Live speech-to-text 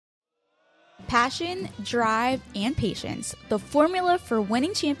Passion, drive, and patience, the formula for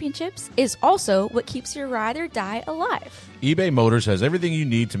winning championships, is also what keeps your ride or die alive. eBay Motors has everything you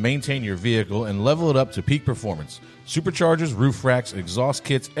need to maintain your vehicle and level it up to peak performance. Superchargers, roof racks, exhaust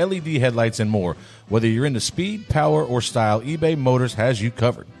kits, LED headlights, and more. Whether you're into speed, power, or style, eBay Motors has you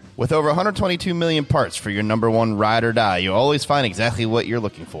covered. With over 122 million parts for your number one ride or die, you'll always find exactly what you're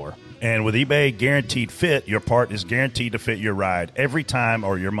looking for. And with eBay Guaranteed Fit, your part is guaranteed to fit your ride every time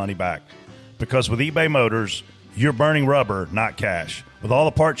or your money back. Because with eBay Motors, you're burning rubber, not cash. With all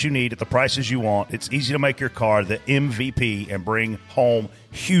the parts you need at the prices you want, it's easy to make your car the MVP and bring home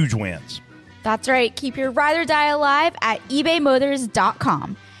huge wins. That's right. Keep your ride or die alive at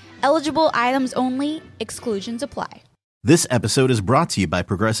ebaymotors.com. Eligible items only. Exclusions apply. This episode is brought to you by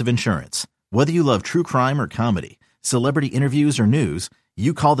Progressive Insurance. Whether you love true crime or comedy, celebrity interviews or news,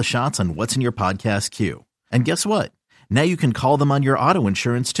 you call the shots on what's in your podcast queue. And guess what? Now you can call them on your auto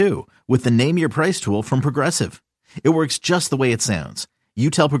insurance too with the Name Your Price tool from Progressive. It works just the way it sounds. You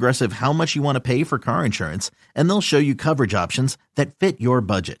tell Progressive how much you want to pay for car insurance, and they'll show you coverage options that fit your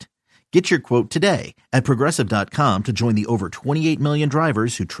budget. Get your quote today at Progressive.com to join the over 28 million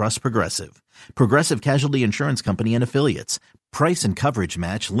drivers who trust Progressive. Progressive Casualty Insurance Company and Affiliates. Price and coverage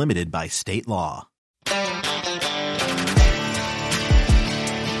match limited by state law.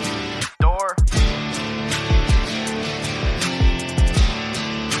 Door.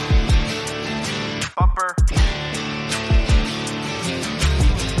 Bumper.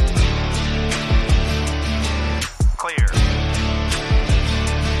 Clear.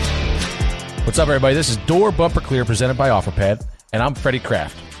 What's up, everybody? This is Door Bumper Clear presented by OfferPad, and I'm Freddie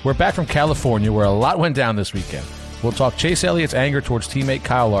Kraft. We're back from California where a lot went down this weekend. We'll talk Chase Elliott's anger towards teammate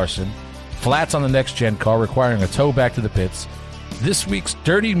Kyle Larson, flats on the next-gen car requiring a tow back to the pits, this week's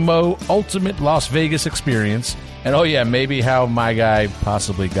Dirty Mo Ultimate Las Vegas experience, and oh yeah, maybe how my guy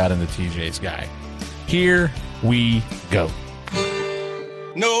possibly got into TJ's guy. Here we go.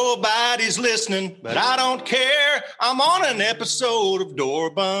 Nobody's listening, but I don't care. I'm on an episode of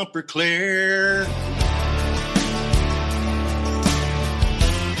Door Bumper Clear.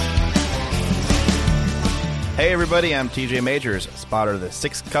 Hey everybody, I'm TJ Majors, spotter of the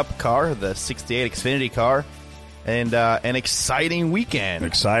 6 Cup car, the 68 Xfinity car, and an exciting weekend.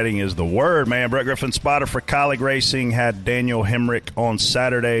 Exciting is the word, man. Brett Griffin, spotter for Colleague Racing, had Daniel Hemrick on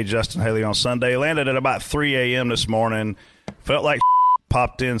Saturday, Justin Haley on Sunday. Landed at about 3 a.m. this morning. Felt like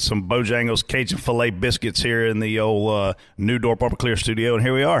popped in some Bojangles Cajun filet biscuits here in the old new Door Bumper Clear studio, and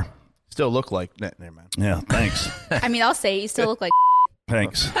here we are. Still look like... Never mind. Yeah, thanks. I mean, I'll say you still look like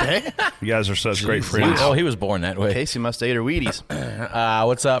Thanks. You guys are such great friends. Oh, he was born that way. Casey must have ate her Wheaties.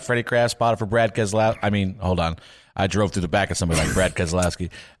 What's up, Freddie Kraft, spotter for Brad Keselowski. Hold on. I drove through the back of somebody like Brad Keselowski.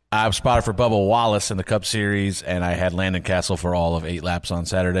 I'm spotted for Bubba Wallace in the Cup Series, and I had Landon Castle for all of 8 laps on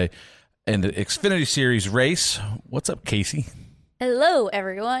Saturday. In the Xfinity Series race, what's up, Casey? Hello,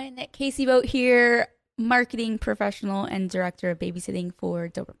 everyone. Casey Boat here, marketing professional and director of babysitting for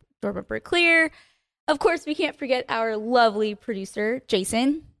Door Bumper Clear. Of course, we can't forget our lovely producer,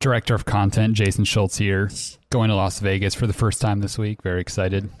 Jason. Director of content, Jason Schultz here. Going to Las Vegas for the first time this week. Very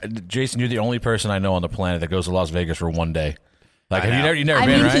excited. Jason, you're the only person I know on the planet that goes to Las Vegas for one day. Like, have you never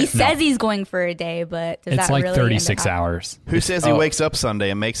been, right? He says he's going for a day, but does it's that like really 36 hours. Who says he wakes up Sunday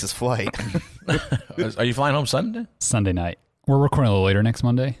and makes his flight? Are you flying home Sunday? Sunday night. We're recording a little later next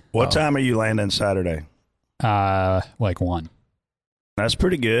Monday. What time are you landing Saturday? Like 1. That's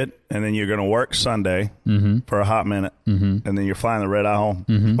pretty good. And then you're going to work Sunday for a hot minute. And then you're flying the red eye home.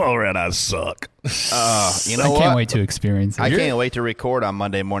 Well, red eyes suck. You know I what? can't wait to experience it. I can't wait to record on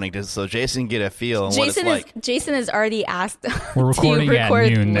Monday morning just so Jason can get a feel on what it's like. Jason has already asked. We're recording to at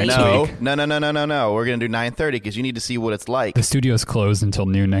record noon next No. week. We're going to do 9:30 because you need to see what it's like. The studio's closed until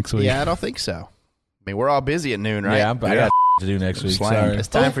noon next week. Yeah, I don't think so. I mean, we're all busy at noon, right? Yeah, I got to do next week. Sorry. It's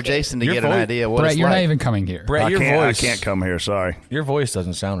time for Jason to get an idea of what Brett, it's you're like. not even coming here. Brett, I can't come here. Sorry. Your voice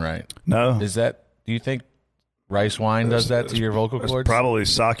doesn't sound right. No. Do you think rice wine does that to your vocal cords? Probably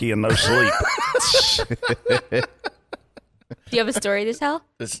sake and no sleep. Do you have a story to tell?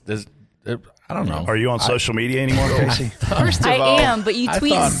 I don't know. Are you on social media anymore, Casey? First of all, I am, but you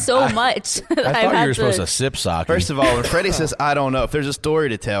tweet so much. I thought you were supposed to sip sake. First of all, when Freddie says, I don't know, if there's a story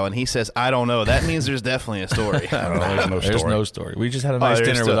to tell, and he says, I don't know, that means there's definitely a story. There's no story. There's no story. We just had a nice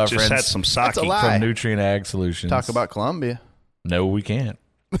dinner with our just friends had some sake. That's a lie. from Nutrient Ag Solutions. Talk about Colombia. No, we can't.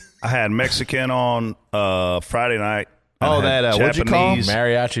 I had Mexican on Friday night. Oh, that, what'd you call Japanese.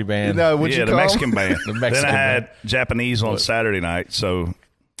 Mariachi band. No, what'd you the call Mexican band. The Mexican then I had band. Japanese on Saturday night, so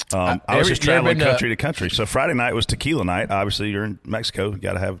I was just traveling country to country. So Friday night was tequila night. Obviously, you're in Mexico, you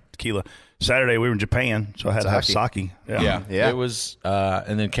got to have tequila. Saturday we were in Japan, so I had to have sake. Yeah. It was,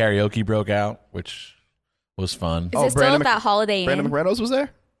 and then karaoke broke out, which was fun. Is it still at that Holiday Inn? Brandon McReynolds was there?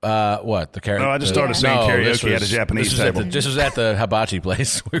 What? The karaoke? No, I just started singing karaoke at a Japanese table. This was at the hibachi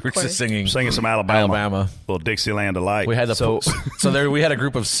place. We were just singing some Alabama. Little Dixieland delight. We had we had a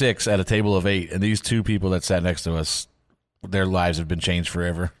group of 6 at a table of 8, and these 2 people that sat next to us, their lives have been changed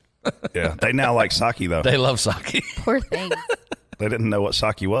forever. Yeah, they now like sake though. They love sake. Poor thing. They didn't know what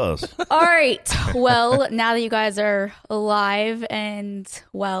sake was. All right. Well, now that you guys are alive and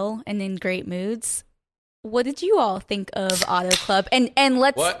well and in great moods, what did you all think of Auto Club? And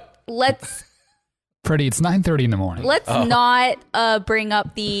let's Freddie, it's 9:30 in the morning. Let's not bring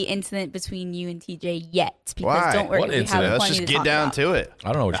up the incident between you and TJ yet, because Why? don't worry, What we have incident? Let's plenty just to get talk down about. to it.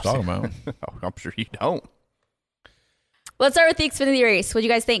 I don't know what you're talking about. I'm sure you don't. Let's start with the Xfinity race. What do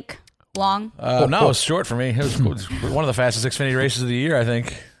you guys think? Long? No, it was short for me. It was one of the fastest Xfinity races of the year, I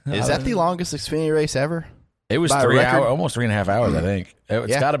think. Is that the longest Xfinity race ever? It was by 3 record? hours, almost 3.5 hours, I think.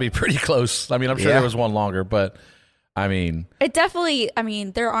 It's got to be pretty close. I mean, I'm sure there was one longer, but I mean, It definitely. I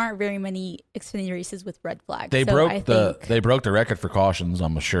mean, there aren't very many Xfinity races with red flags. they so broke I the think, record for cautions.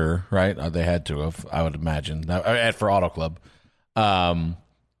 I'm sure, right? They had to have, I would imagine, for Auto Club.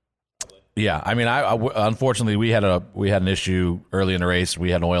 Yeah, I mean, unfortunately we had an issue early in the race.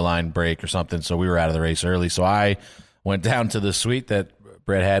 We had an oil line break or something, so we were out of the race early. So I went down to the suite that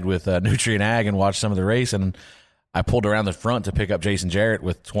Brett had with Nutrient Ag and watched some of the race, and I pulled around the front to pick up Jason Jarrett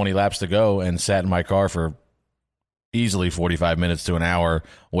with 20 laps to go, and sat in my car for easily 45 minutes to an hour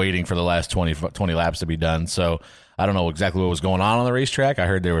waiting for the last 20 laps to be done. So I don't know exactly what was going on the racetrack. I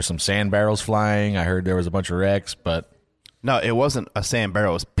heard there were some sand barrels flying. I heard there was a bunch of wrecks, but No, it wasn't a sand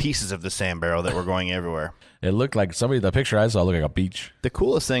barrel. It was pieces of the sand barrel that were going everywhere. it looked like the picture I saw looked like a beach. The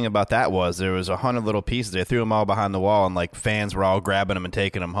coolest thing about that was there was 100 little pieces. They threw them all behind the wall, and like fans were all grabbing them and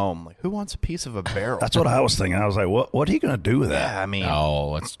taking them home. Like, who wants a piece of a barrel? That's what I was thinking. I was like, what are you going to do with that? Yeah, I mean,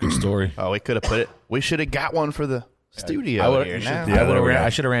 Oh, that's a good story. we could have put it. We should have got one for the studio here now. I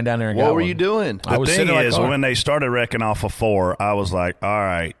should have ran down there and What got were one. you doing? I was The sitting thing in my is, car. when they started wrecking off of 4, I was like, all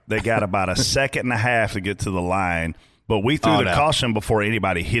right, they got about a second and a half to get to the line. But we threw the caution before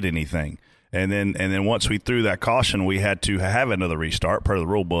anybody hit anything. And then once we threw that caution, we had to have another restart per the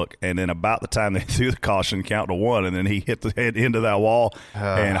rule book. And then about the time they threw the caution, count to 1, and then he hit the head into that wall.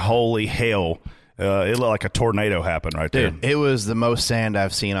 And holy hell, it looked like a tornado happened right there. Dude, it was the most sand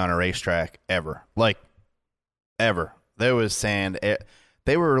I've seen on a racetrack ever. Like, ever. There was sand.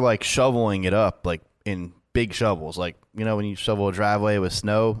 They were, like, shoveling it up, like, in big shovels. Like, you know when you shovel a driveway with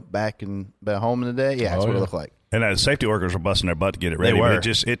snow back home in the day? Yeah, that's what it looked like. And the safety workers were busting their butt to get it ready. They were. But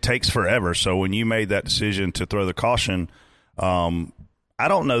it takes forever. So when you made that decision to throw the caution, I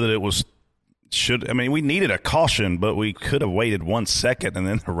don't know that it was we needed a caution, but we could have waited 1 second and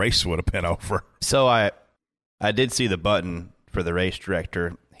then the race would have been over. So I did see the button for the race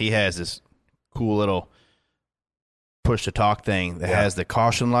director. He has this cool little push to talk thing that has the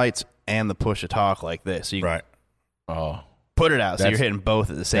caution lights and the push to talk like this. So you Right. Oh, put it out so you're hitting both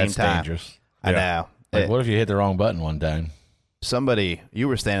at the same that's time. dangerous. I Yeah. know. Like, what if you hit the wrong button one time? Somebody, you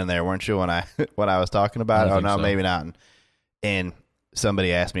were standing there, weren't you, when I was talking about it? I Oh think no, so. maybe not. And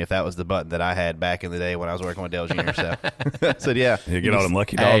somebody asked me if that was the button that I had back in the day when I was working with Dale Jr. So I said, yeah. You get all them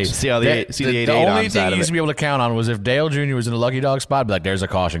lucky Hey, dogs. See how the the 88 only on thing side you of used to it. be able to count on was if Dale Jr. was in a lucky dog spot, be like, there's a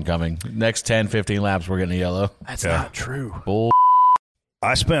caution coming. Next 10, 15 laps, we're getting a yellow. That's not true. Bull.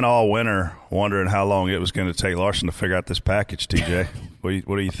 I spent all winter wondering how long it was going to take Larson to figure out this package, TJ. What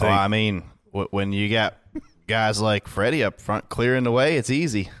do you think? Well, I mean, when you got guys like Freddie up front clearing the way, it's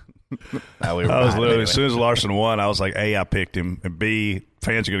easy. No, we were I was behind literally, anyway. as soon as Larson won, I was like, A, I picked him, and B,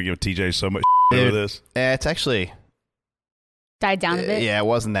 fans are going to give TJ so much over Dude, this. It's actually, died down a bit. yeah, it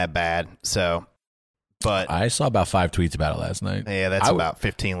wasn't that bad. So, but I saw about 5 tweets about it last night. yeah, that's about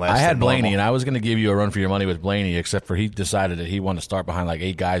 15 less. I had than Blaney, normal. and I was going to give you a run for your money with Blaney, except for he decided that he wanted to start behind like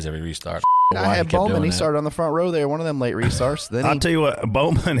 8 guys every restart. I Why he had kept Bowman. doing He that. started on the front row there, one of them late restarts. Then I'll he, tell you what,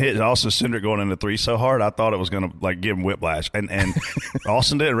 Bowman hit Austin Cindric going into 3 so hard, I thought it was going to like give him whiplash. And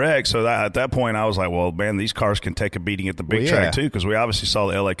Austin didn't wreck, so at that point I was like, well, man, these cars can take a beating at the big Well, track yeah. too, because we obviously saw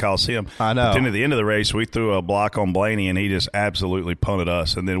the L.A. Coliseum. I know. But then at the end of the race, we threw a block on Blaney, and he just absolutely punted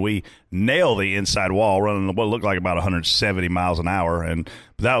us. And then we nailed the inside wall, running what looked like about 170 miles an hour, and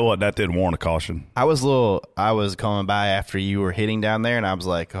that didn't warrant a caution. I was coming by after you were hitting down there, and I was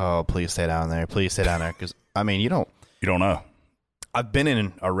like, oh, please stay down there. Please stay down there. Because, I mean, You don't know. I've been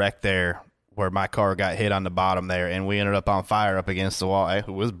in a wreck there where my car got hit on the bottom there, and we ended up on fire up against the wall. It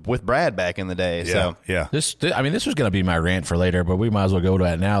was with Brad back in the day. Yeah, So yeah. This was going to be my rant for later, but we might as well go to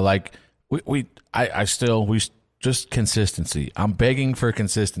that now. Like we just consistency. I'm begging for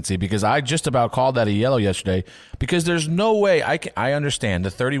consistency because I just about called that a yellow yesterday because there's no way I understand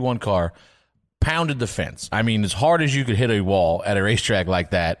the 31 car pounded the fence. I mean, as hard as you could hit a wall at a racetrack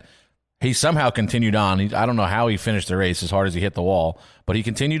like that, he somehow continued on. I don't know how he finished the race as hard as he hit the wall, but he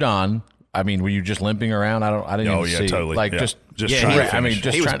continued on. I mean, were you just limping around? I didn't even see. Totally. Like, yeah. just trying to finish.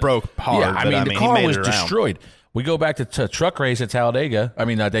 He was broke hard. Yeah, but the car he made was it around. destroyed. We go back to truck race at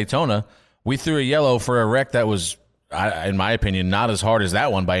Daytona. We threw a yellow for a wreck that was, in my opinion, not as hard as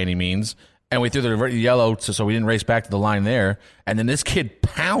that one by any means. And we threw the yellow so we didn't race back to the line there. And then this kid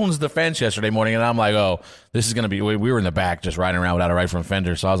pounds the fence yesterday morning, and I'm like, oh, this is going to be – we were in the back just riding around without a right front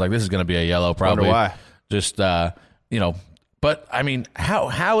fender. So I was like, this is going to be a yellow probably. Wonder why. Just, but, I mean,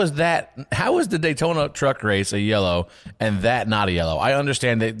 how is that – how is the Daytona truck race a yellow and that not a yellow? I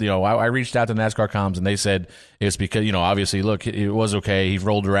understand that, I reached out to NASCAR comms, and they said it's because, obviously, look, it was okay. He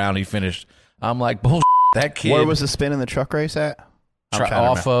rolled around. He finished. I'm like, bullshit. That kid – Where was the spin in the truck race at?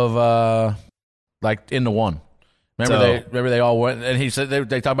 off of like in the one. Remember they all went, and he said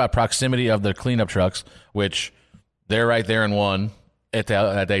they talk about proximity of the cleanup trucks, which they're right there in one at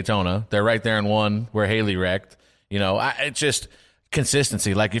Daytona. They're right there in one where Haley wrecked. It's just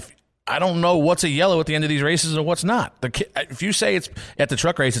consistency. Like if I don't know what's a yellow at the end of these races and what's not. If you say it's at the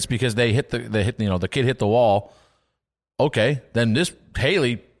truck race, it's because the kid hit the wall. Okay, then this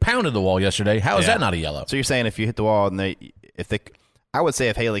Haley pounded the wall yesterday. How is that not a yellow? So you're saying if you hit the wall and I would say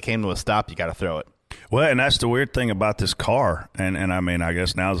if Haley came to a stop, you got to throw it. Well, and that's the weird thing about this car. And I mean, I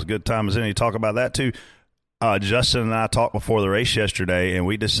guess now's a good time as any to talk about that too. Justin and I talked before the race yesterday, and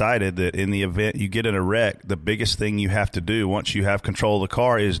we decided that in the event you get in a wreck, the biggest thing you have to do once you have control of the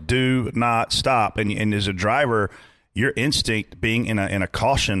car is do not stop. And as a driver, your instinct being in a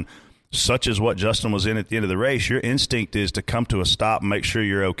caution such as what Justin was in at the end of the race, your instinct is to come to a stop and make sure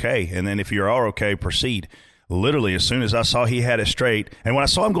you're okay. And then if you are okay, proceed. Literally, as soon as I saw he had it straight, and when I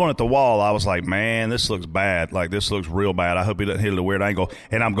saw him going at the wall, I was like, man, this looks bad. Like, this looks real bad. I hope he doesn't hit it at a weird angle.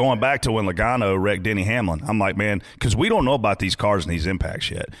 And I'm going back to when Logano wrecked Denny Hamlin. I'm like, man, because we don't know about these cars and these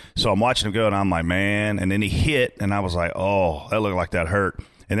impacts yet. So I'm watching him go, and I'm like, man. And then he hit, and I was like, oh, that looked like that hurt.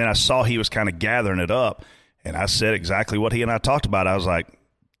 And then I saw he was kind of gathering it up, and I said exactly what he and I talked about. I was like,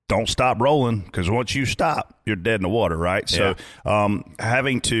 don't stop rolling, because once you stop, you're dead in the water, right? Yeah. So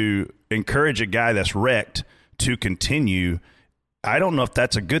having to encourage a guy that's wrecked to continue, I don't know if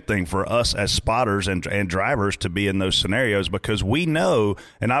that's a good thing for us as spotters and drivers to be in those scenarios, because we know,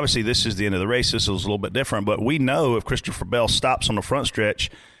 and obviously this is the end of the race, this is a little bit different, but we know if Christopher Bell stops on the front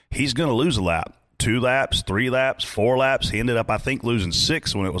stretch, he's going to lose a lap. 2 laps, 3 laps, 4 laps. He ended up, I think, losing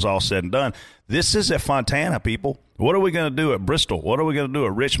 6 when it was all said and done. This is at Fontana, people. What are we going to do at Bristol? What are we going to do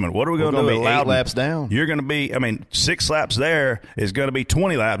at Richmond? What are we going to do at Loudon? 8 laps down. You're going to be, 6 laps there is going to be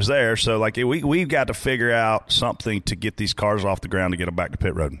 20 laps there. So, we've got to figure out something to get these cars off the ground to get them back to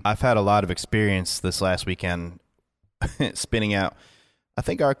pit road. I've had a lot of experience this last weekend spinning out. I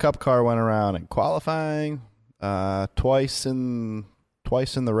think our Cup car went around in qualifying twice in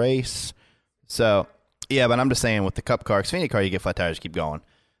the race. So, yeah, but I'm just saying with the Cup car, Xfinity car, you get flat tires, keep going.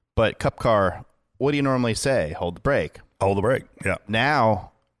 But Cup car, what do you normally say? Hold the brake. Hold the brake, yeah.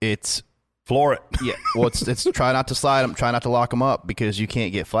 Now it's floor it. Yeah, well, it's try not to slide them, try not to lock them up because you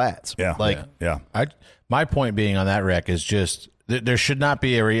can't get flats. Yeah, yeah. My point being on that wreck is just there should not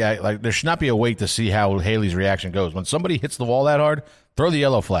be there should not be a wait to see how Haley's reaction goes when somebody hits the wall that hard. Throw the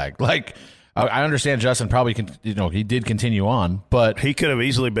yellow flag. I understand Justin probably he did continue on, but he could have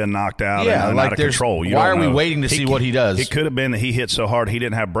easily been knocked out and out of control. Why are we waiting to see what he does? It could have been that he hit so hard he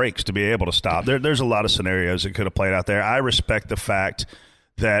didn't have brakes to be able to stop. There's a lot of scenarios that could have played out there. I respect the fact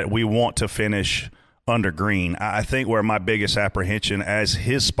that we want to finish under green. I think where my biggest apprehension as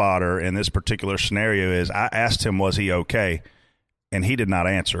his spotter in this particular scenario is I asked him, was he okay? And he did not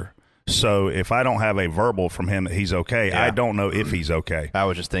answer. So if I don't have a verbal from him that he's okay, I don't know if he's okay. I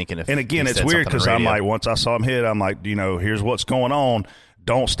was just thinking if. And again, it's weird because I'm like, once I saw him hit, I'm like, here's what's going on.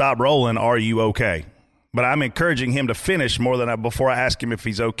 Don't stop rolling. Are you okay? But I'm encouraging him to finish more than before I ask him if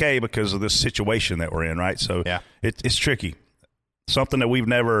he's okay because of this situation that we're in, right? So it's tricky. Something that we've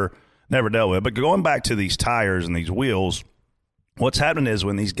never dealt with. But going back to these tires and these wheels, what's happening is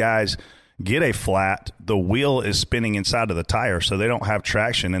when these guys get a flat, the wheel is spinning inside of the tire, so they don't have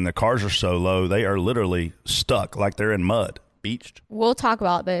traction, and the cars are so low, they are literally stuck like they're in mud. Beached. We'll talk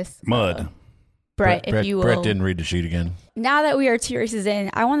about this. Mud. Brett, if you will. Brett didn't read the sheet again. Now that we are 2 races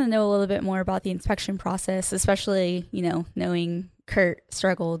in, I want to know a little bit more about the inspection process, especially, knowing Kurt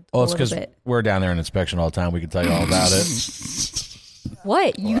struggled a little bit. It's because we're down there in inspection all the time. We can tell you all about it.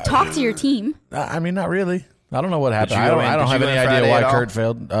 What? You talk to your team? Not really. I don't know what happened. I don't have any idea why Kurt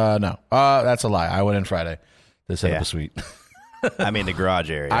failed. No. That's a lie. I went in Friday to set Yeah. up a suite. I mean, the garage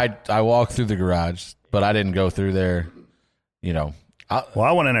area. I walked through the garage, but I didn't go through there. You know, Well,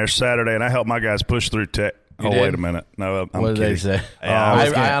 I went in there Saturday and I helped my guys push through tech. You Oh, did? wait a minute. No, I'm what did kidding. they say? Yeah, I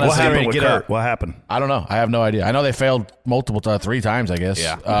was gonna- honestly, What happened to with get Kurt? up. What happened? I don't know. I have no idea. I know they failed multiple 3 times. I guess.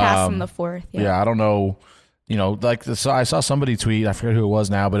 Yeah. We passed them the fourth. Yeah, I don't know. You know, like I saw somebody tweet. I forget who it was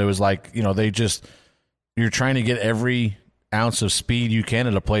now, but it was like, you know, you're trying to get every ounce of speed you can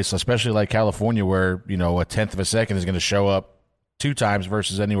at a place, especially like California, where you know a tenth of a second is going to show up 2 times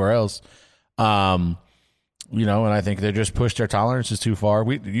versus anywhere else. You know, and I think they just pushed their tolerances too far.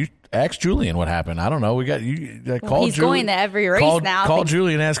 You ask Julian what happened. I don't know. We got you. Called he's going to every race now. Call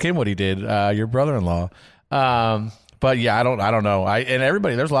Julian, ask him what he did. Your brother-in-law. But yeah, I don't know. And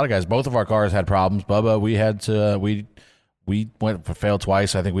everybody, there's a lot of guys. Both of our cars had problems. Bubba, we failed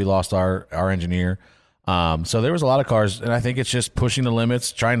twice. I think we lost our engineer. So there was a lot of cars, and I think it's just pushing the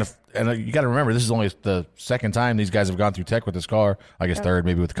limits, and you got to remember, this is only the second time these guys have gone through tech with this car. I guess third,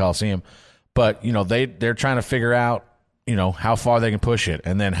 maybe with the Coliseum. But you know, they're trying to figure out, you know, how far they can push it,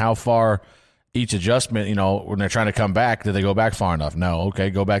 and then how far each adjustment. You know, when they're trying to come back, did they go back far enough? No. Okay,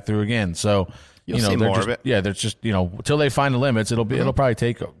 go back through again. So You'll you know, see they're more just, of it. yeah, they're just, you know, until they find the limits, it'll probably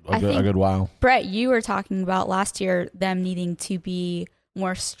take a good while. Brett, you were talking about last year them needing to be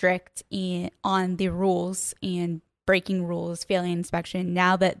more strict on the rules and breaking rules, failing inspection.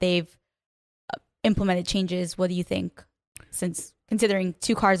 Now that they've implemented changes, what do you think? Since considering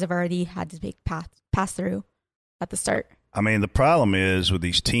 2 cars have already had to make pass through at the start. I mean, the problem is with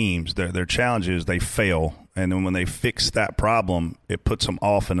these teams, their challenge is they fail. And then when they fix that problem, it puts them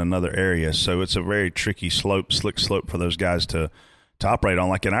off in another area. So it's a very tricky slick slope for those guys to operate on.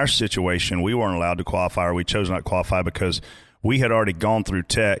 Like in our situation, we weren't allowed to qualify, or we chose not to qualify because we had already gone through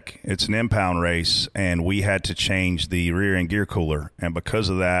tech. It's an impound race, and we had to change the rear end gear cooler. And because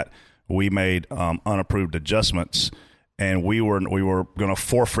of that, we made unapproved adjustments, and we were going to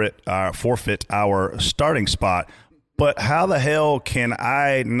forfeit our starting spot. But how the hell can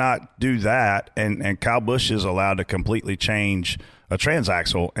I not do that? And Kyle Busch is allowed to completely change a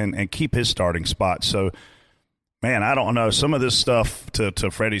transaxle and keep his starting spot. So, man, I don't know. Some of this stuff, to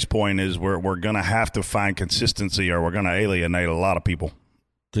Freddie's point, is we're going to have to find consistency, or we're going to alienate a lot of people.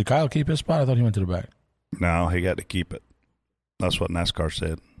 Did Kyle keep his spot? I thought he went to the back. No, he got to keep it. That's what NASCAR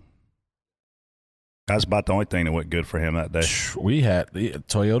said. That's about the only thing that went good for him that day. We had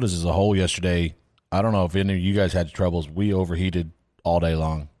Toyotas as a whole yesterday. I don't know if any of you guys had troubles. We overheated all day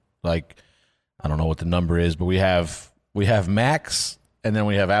long. Like, I don't know what the number is, but we have max, and then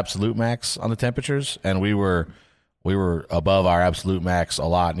we have absolute max on the temperatures, and we were above our absolute max a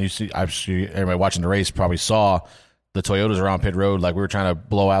lot. And you see, everybody watching the race probably saw the Toyotas around pit road. Like, we were trying to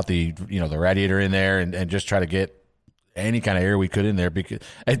blow out the radiator in there and just try to get any kind of air we could in there, because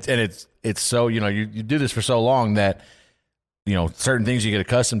it's so, you know, you do this for so long that, you know, certain things you get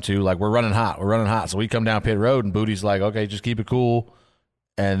accustomed to. Like, we're running hot. So we come down pit road and Booty's like, okay, just keep it cool.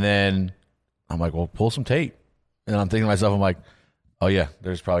 And then I'm like, well, pull some tape. And I'm thinking to myself, I'm like, oh yeah,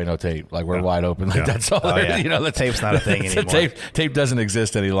 there's probably no tape. Like, we're wide open. Like, that's all. Yeah. You know, the tape's not a thing anymore. Tape doesn't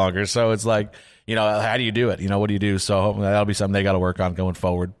exist any longer. So it's like, you know, how do you do it? You know, what do you do? So hopefully that'll be something they got to work on going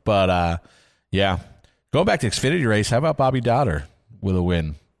forward. But yeah, going back to Xfinity race, how about Bobby Dotter with a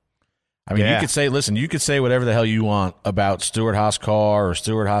win? I mean, Yeah. you could say whatever the hell you want about Stuart Haas car or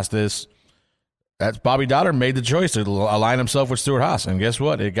Stuart Haas this. That's Bobby Dotter made the choice to align himself with Stuart Haas. And guess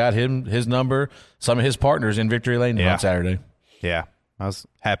what? It got him his number, some of his partners in victory lane on Saturday. Yeah, I was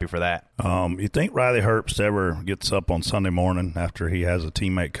happy for that. You think Riley Herbst ever gets up on Sunday morning after he has a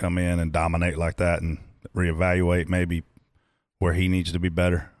teammate come in and dominate like that and reevaluate maybe where he needs to be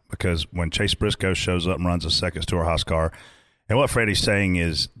better? Because when Chase Briscoe shows up and runs a second Stuart Haas car, and what Freddie's saying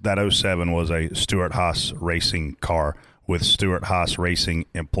is that 07 was a Stuart Haas racing car with Stuart Haas racing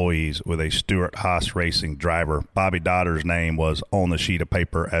employees, with a Stuart Haas racing driver. Bobby Dotter's name was on the sheet of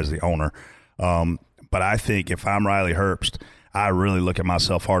paper as the owner. But I think if I'm Riley Herbst, I really look at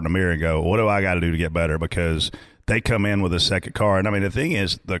myself hard in the mirror and go, what do I got to do to get better? Because they come in with a second car. And, I mean, the thing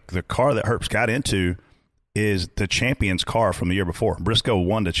is, the car that Herbst got into is the champion's car from the year before. Briscoe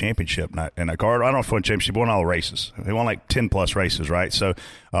won the championship in that car. I don't know if he won the championship. He won all the races. He won like 10-plus races, right? So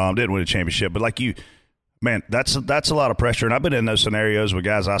didn't win a championship. But like you, man, that's a lot of pressure. And I've been in those scenarios with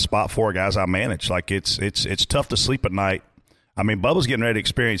guys I spot for, guys I manage. Like, it's tough to sleep at night. I mean, Bubba's getting ready to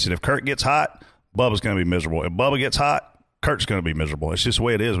experience it. If Kurt gets hot, Bubba's going to be miserable. If Bubba gets hot, Kurt's going to be miserable. It's just the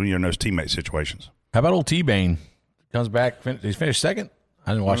way it is when you're in those teammate situations. How about old T-Bane? Comes back. He's finished second.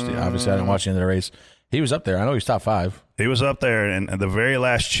 I didn't watch obviously I didn't watch the end of the race. He was up there. I know he's top 5. He was up there, and the very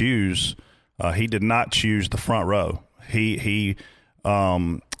last choose, he did not choose the front row. He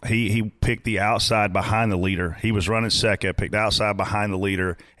he picked the outside behind the leader. He was running second, picked outside behind the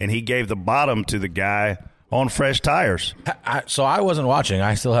leader, and he gave the bottom to the guy on fresh tires. So I wasn't watching.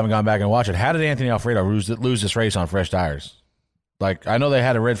 I still haven't gone back and watched it. How did Anthony Alfredo lose this race on fresh tires? Like, I know they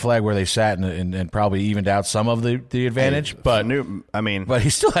had a red flag where they sat and probably evened out some of the advantage, but he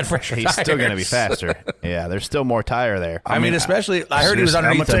still had fresher tires. He's still going to be faster. Yeah, there's still more tire there. I mean, especially, I heard he was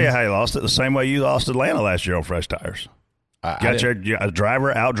underneath I'm going to tell you how he lost it, the same way you lost Atlanta last year on fresh tires. A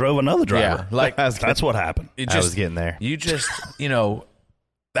driver outdrove another driver. Yeah, like that's what happened. I was getting there. You just,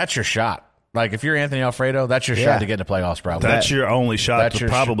 that's your shot. Like, if you're Anthony Alfredo, that's your shot to get in the playoffs, probably. That's your only shot to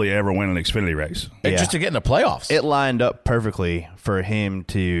probably ever win an Xfinity race. Just to get in the playoffs. It lined up perfectly for him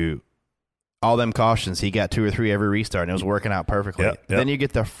to all them cautions. He got 2 or 3 every restart, and it was working out perfectly. Yep. Then you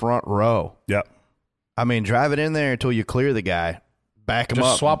get the front row. Yep. I mean, drive it in there until you clear the guy. Back him up.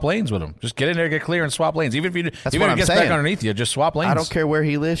 Just swap lanes with him. Just get in there, get clear, and swap lanes. Even if he gets back underneath you, just swap lanes. I don't care where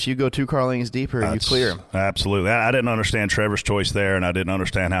he lives. You go 2 car lanes deeper, and you clear him. Absolutely. I didn't understand Trevor's choice there, and I didn't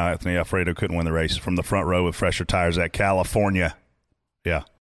understand how Anthony Alfredo couldn't win the race from the front row with fresher tires at California. Yeah.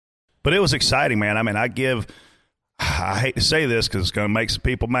 But it was exciting, man. I mean, I hate to say this because it's going to make some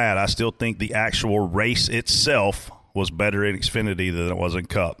people mad. I still think the actual race itself was better in Xfinity than it was in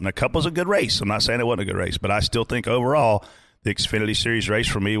Cup. Now, Cup was a good race. I'm not saying it wasn't a good race, but I still think overall the Xfinity Series race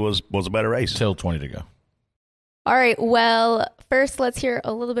for me was a better race. Till 20 to go. All right. Well, first, let's hear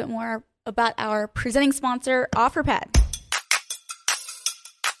a little bit more about our presenting sponsor, OfferPad.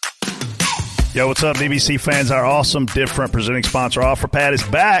 Yo, what's up, DBC fans? Our awesome, different presenting sponsor, OfferPad, is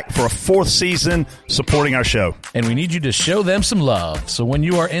back for a 4th season supporting our show. And we need you to show them some love. So when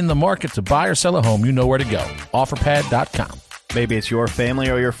you are in the market to buy or sell a home, you know where to go. OfferPad.com. Maybe it's your family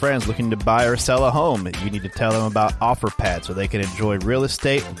or your friends looking to buy or sell a home. You need to tell them about OfferPad so they can enjoy real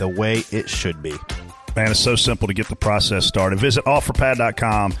estate the way it should be. Man, it's so simple to get the process started. Visit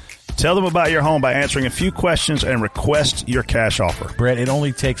OfferPad.com. Tell them about your home by answering a few questions and request your cash offer. Brett, it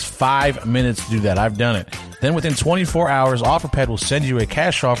only takes 5 minutes to do that. I've done it. Then within 24 hours, OfferPad will send you a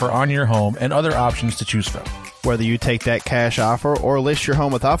cash offer on your home and other options to choose from. Whether you take that cash offer or list your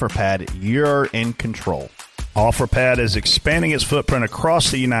home with OfferPad, you're in control. OfferPad is expanding its footprint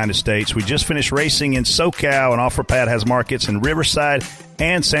across the United States. We just finished racing in SoCal, and OfferPad has markets in Riverside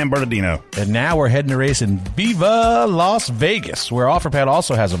and San Bernardino. And now we're heading to race in Viva Las Vegas, where OfferPad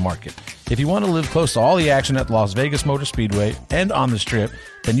also has a market. If you want to live close to all the action at Las Vegas Motor Speedway and on the Strip,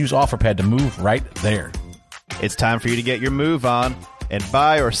 then use OfferPad to move right there. It's time for you to get your move on and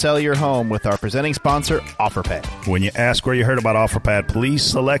buy or sell your home with our presenting sponsor, OfferPad. When you ask where you heard about OfferPad, please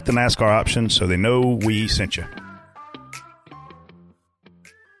select the NASCAR option so they know we sent you.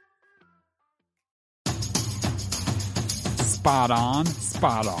 Spot on,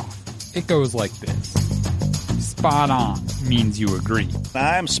 spot off. It goes like this. Spot on means you agree.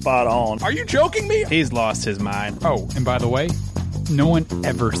 I'm spot on. Are you joking me? He's lost his mind. Oh, and by the way, no one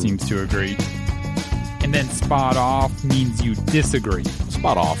ever seems to agree. And then spot off means you disagree.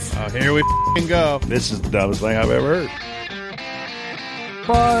 Spot off. Here we go. This is the dumbest thing I've ever heard.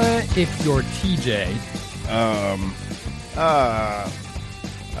 But if you're TJ,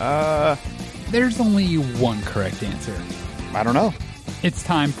 there's only one correct answer. I don't know. It's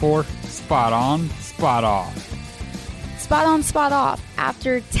time for Spot On, Spot Off. Spot on, spot off.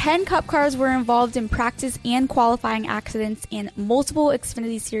 After 10 Cup cars were involved in practice and qualifying accidents and multiple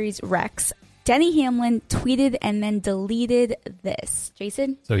Xfinity Series wrecks, Denny Hamlin tweeted and then deleted this.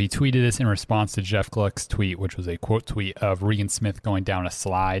 Jason? So he tweeted this in response to Jeff Gluck's tweet, which was a quote tweet of Regan Smith going down a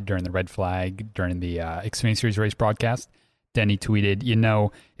slide during the red flag during the Xfinity Series race broadcast. Denny tweeted,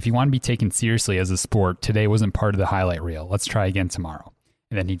 if you want to be taken seriously as a sport, today wasn't part of the highlight reel. Let's try again tomorrow.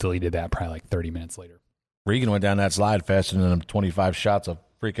 And then he deleted that probably like 30 minutes later. Regan went down that slide faster than them 25 shots of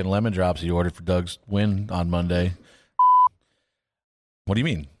freaking lemon drops he ordered for Doug's win on Monday. What do you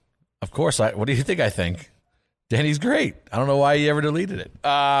mean? Of course, what do you think I think? Danny's great. I don't know why he ever deleted it.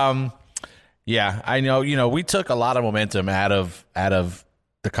 Yeah, I know. We took a lot of momentum out of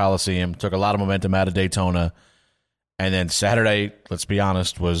the Coliseum, took a lot of momentum out of Daytona, and then Saturday, let's be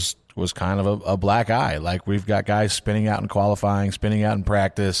honest, was kind of a black eye. Like, we've got guys spinning out in qualifying, spinning out in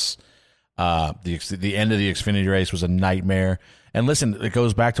practice. The end of the Xfinity race was a nightmare. And listen, it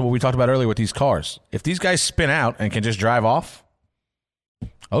goes back to what we talked about earlier with these cars. If these guys spin out and can just drive off,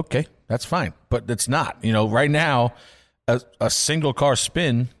 okay, that's fine. But it's not. Right now, a single car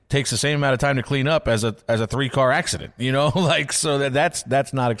spin takes the same amount of time to clean up as a 3-car accident. So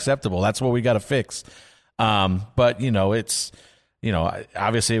that's not acceptable. That's what we got to fix. But it's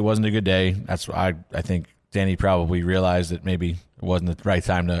obviously it wasn't a good day. That's why I think Danny probably realized that maybe it wasn't the right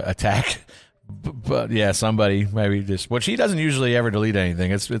time to attack But yeah, somebody maybe just, which he doesn't usually ever delete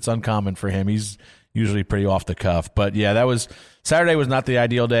anything. It's uncommon for him. He's usually pretty off the cuff. But yeah, Saturday was not the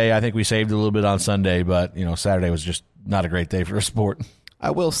ideal day. I think we saved a little bit on Sunday, but Saturday was just not a great day for a sport.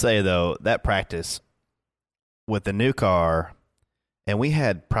 I will say though, that practice with the new car, and we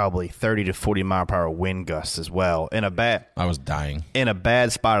had probably 30 to 40 mile per hour wind gusts as well. I was dying in a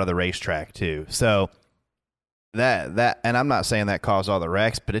bad spot of the racetrack too. So that, and I'm not saying that caused all the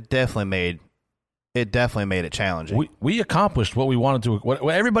wrecks, but it definitely made it challenging. We accomplished what we wanted to.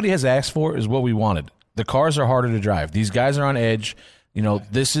 What everybody has asked for is what we wanted. The cars are harder to drive. These guys are on edge.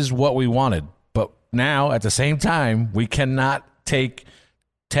 This is what we wanted. But now, at the same time, we cannot take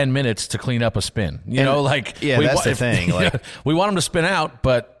 10 minutes to clean up a spin. That's the thing. Like, we want them to spin out,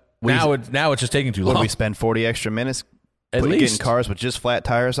 but now it's just taking too long. Would we spend 40 extra minutes at least getting cars with just flat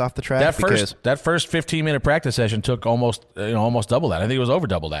tires off the track? That first 15-minute practice session took almost double that. I think it was over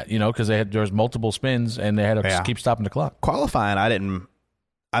double that. Because there was multiple spins and they had to keep stopping the clock. Qualifying,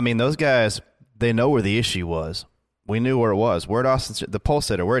 those guys, they know where the issue was. We knew where it was. Where'd the pole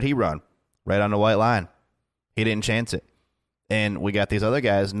sitter, where'd he run? Right on the white line. He didn't chance it. And we got these other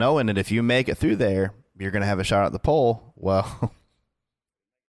guys knowing that if you make it through there, you're going to have a shot at the pole. Well,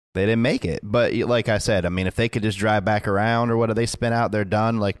 they didn't make it. But like I said, if they could just drive back around or whatever, they spin out, they're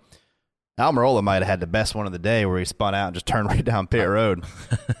done. Like, Almirola might have had the best one of the day where he spun out and just turned right down pit road.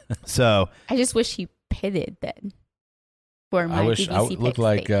 So I just wish he pitted then. For my BBC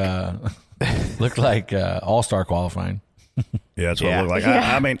looked like all-star qualifying. Yeah, that's what it looked like.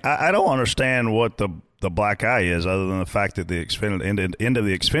 Yeah. I don't understand what the black eye is, other than the fact that the end of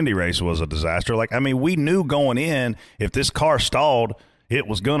the Xfinity race was a disaster. We knew going in, if this car stalled, it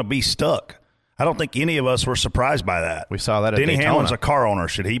was going to be stuck. I don't think any of us were surprised by that. We saw that at Denny Daytona. Hamlin's a car owner.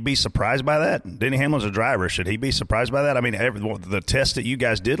 Should he be surprised by that? Denny Hamlin's a driver. Should he be surprised by that? The test that you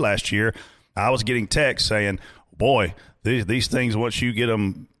guys did last year, I was getting texts saying, boy, these things, once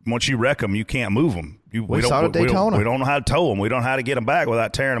you wreck them, you can't move them. We saw it at Daytona. We don't know how to tow them. We don't know how to get them back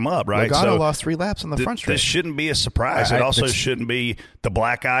without tearing them up, right? Logano lost 3 laps on the front stretch. This shouldn't be a surprise. It also shouldn't be the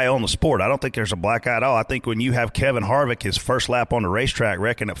black eye on the sport. I don't think there's a black eye at all. I think when you have Kevin Harvick, his first lap on the racetrack,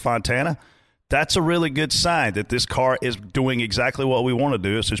 wrecking at Fontana, that's a really good sign that this car is doing exactly what we want to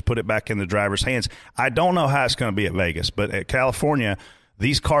do, is just put it back in the driver's hands. I don't know how it's going to be at Vegas, but at California,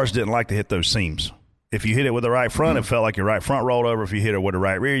 these cars didn't like to hit those seams. If you hit it with the right front, it felt like your right front rolled over. If you hit it with the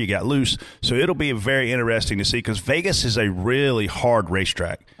right rear, you got loose. So it'll be very interesting to see, because Vegas is a really hard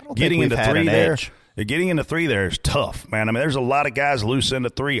racetrack. Getting into 3 there is tough, man. There's a lot of guys loose into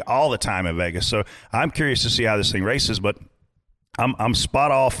 3 all the time in Vegas. So I'm curious to see how this thing races, but I'm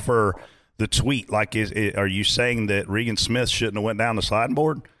spot off for the tweet. Like, are you saying that Regan Smith shouldn't have went down the sliding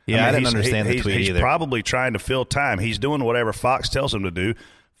board? Yeah, I didn't understand the tweet either. He's probably trying to fill time. He's doing whatever Fox tells him to do.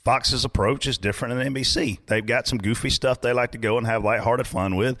 Fox's approach is different than NBC. They've got some goofy stuff they like to go and have lighthearted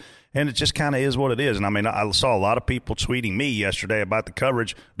fun with, and it just kind of is what it is. And I saw a lot of people tweeting me yesterday about the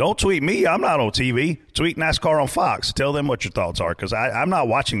coverage. Don't tweet me. I'm not on TV. Tweet NASCAR on Fox. Tell them what your thoughts are, because I'm not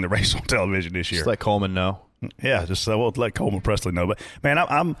watching the race on television this year. Just let Coleman know. Yeah, we'll let Coleman Presley know. But, man,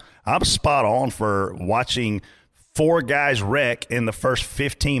 I'm spot on for watching 4 guys wreck in the first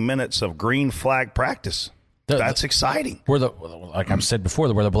 15 minutes of green flag practice. That's exciting. Like I've said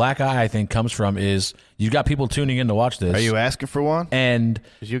before, where the black eye, I think, comes from is you've got people tuning in to watch this. Are you asking for one? And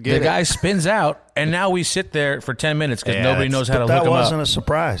the guy spins out, and now we sit there for 10 minutes because nobody knows how to look him up. That wasn't a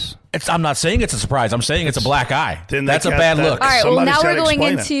surprise. I'm not saying it's a surprise. I'm saying it's a black eye. That's a bad look. All right, well, now we're going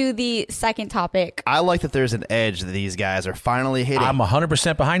into the second topic. I like that there's an edge that these guys are finally hitting. I'm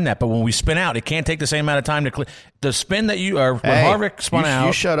 100% behind that, but when we spin out, it can't take the same amount of time to clear. The spin that when Harvick spun out.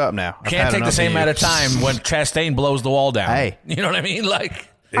 You shut up now. Can't take the same amount of time when Chastain blows the wall down. Hey. You know what I mean? All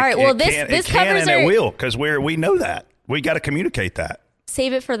right, well, this covers it will, because we know that. We got to communicate that.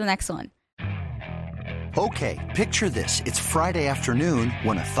 Save it for the next one. Okay, picture this. It's Friday afternoon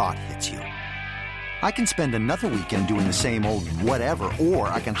when a thought hits you. I can spend another weekend doing the same old whatever, or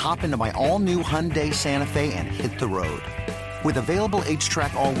I can hop into my all-new Hyundai Santa Fe and hit the road. With available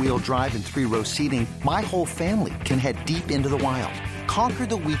H-Track all-wheel drive and 3-row seating, my whole family can head deep into the wild. Conquer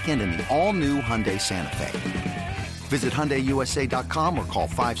the weekend in the all-new Hyundai Santa Fe. Visit HyundaiUSA.com or call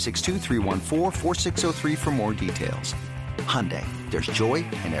 562-314-4603 for more details. Hyundai, there's joy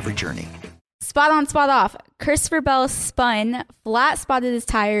in every journey. Spot on, spot off. Christopher Bell spun, flat spotted his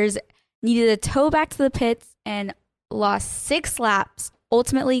tires, needed a tow back to the pits, and lost 6 laps,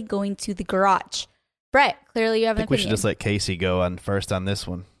 ultimately going to the garage. Brett, clearly you have an opinion. We should just let Casey go on first on this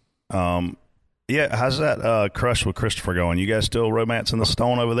one. Yeah, how's that crush with Christopher going? You guys still romancing the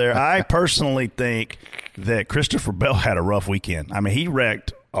stone over there? I personally think that Christopher Bell had a rough weekend. He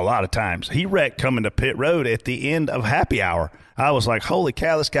wrecked a lot of times. He wrecked coming to pit road at the end of happy hour. I was like, holy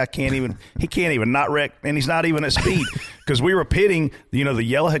cow, this guy can't even not wreck, and he's not even at speed. Because we were pitting, the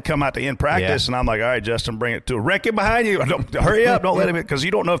yellow had come out to end practice, and I'm like, all right, Justin, bring it to a wreck it behind you. Hurry up, don't let him, because you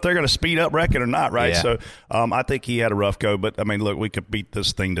don't know if they're going to speed up wreck it or not, right? Yeah. So I think he had a rough go. But, I mean, look, we could beat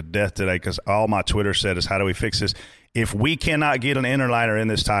this thing to death today because all my Twitter said is, how do we fix this? If we cannot get an interliner in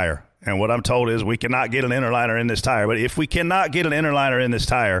this tire, and what I'm told is we cannot get an interliner in this tire, but if we cannot get an interliner in this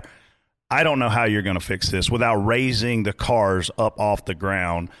tire, I don't know how you're going to fix this without raising the cars up off the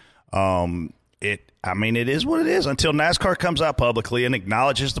ground. It is what it is until NASCAR comes out publicly and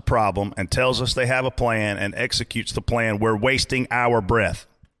acknowledges the problem and tells us they have a plan and executes the plan. We're wasting our breath.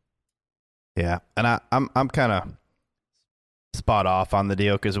 Yeah, and I'm kind of spot off on the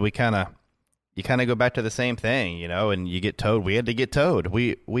deal because you kind of go back to the same thing, and you get towed. We had to get towed.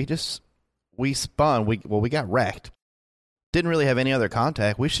 We spun. We got wrecked. Didn't really have any other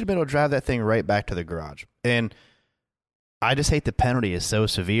contact. We should have been able to drive that thing right back to the garage. And I just hate the penalty is so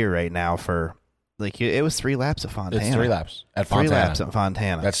severe right now for, it was 3 laps at Fontana. It's 3 laps at Fontana. 3 laps at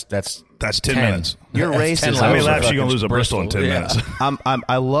Fontana. That's 10 minutes. Your race is how many laps are you going to lose at Bristol in 10 minutes?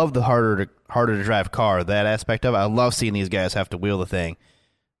 I love the harder to drive car, that aspect of it. I love seeing these guys have to wheel the thing.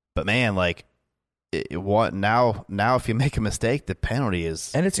 But man, now if you make a mistake, the penalty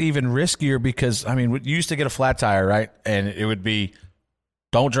is, and it's even riskier because you used to get a flat tire, right? And it would be,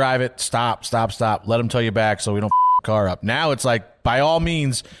 don't drive it, stop, let them tow you back so we don't the car up. Now it's like, by all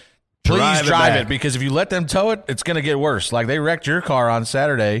means, please drive it because if you let them tow it, it's going to get worse. Like they wrecked your car on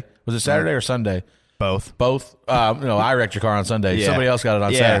Saturday. Was it Saturday or Sunday? Both. I wrecked your car on Sunday. Yeah. Somebody else got it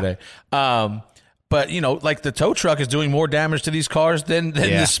on Saturday. But, the tow truck is doing more damage to these cars than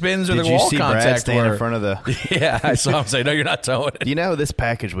the spins or the wall contact. Did you see Brad stand in front of the... Yeah, I saw him say, no, you're not towing it. This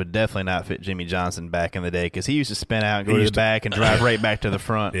package would definitely not fit Jimmy Johnson back in the day because he used to spin out and go to the back and drive right back to the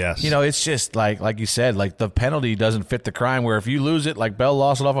front. Yes. It's just like you said, the penalty doesn't fit the crime where if you lose it, like Bell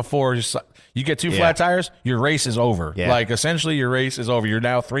lost it off of 4, you get 2 flat tires, your race is over. Yeah. Essentially, your race is over. You're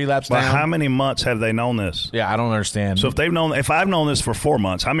now 3 laps down. How many months have they known this? Yeah, I don't understand. So if I've known this for 4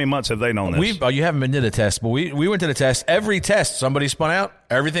 months, how many months have they known this? You haven't been to the test, but we went to the test. Every test, somebody spun out,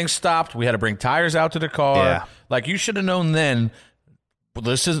 everything stopped. We had to bring tires out to the car. Yeah. You should have known then.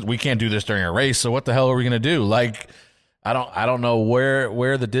 We can't do this during a race. So what the hell are we going to do? I don't know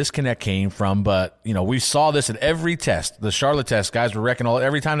where the disconnect came from, but we saw this at every test. The Charlotte test, guys were wrecking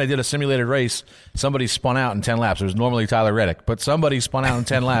every time they did a simulated race, somebody spun out in 10 laps. It was normally Tyler Reddick, but somebody spun out in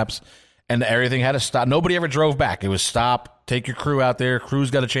 10 laps and everything had to stop. Nobody ever drove back. It was stop, take your crew out there.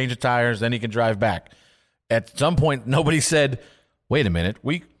 Crew's got to change the tires, then he can drive back. At some point, nobody said, wait a minute,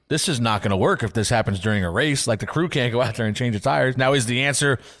 this is not going to work if this happens during a race. The crew can't go out there and change the tires. Now, is the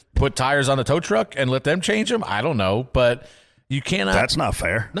answer put tires on the tow truck and let them change them? I don't know, but you cannot. That's not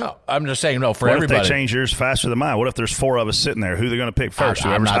fair. No, I'm just saying no for what everybody. What if they change yours faster than mine? What if there's 4 of us sitting there? Who are they going to pick first?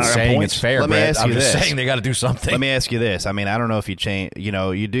 I'm not saying it's fair, Brett. I'm just saying they got to do something. Let me ask you this. I don't know if you change,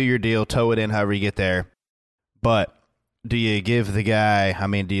 you do your deal, tow it in however you get there, but do you give the guy,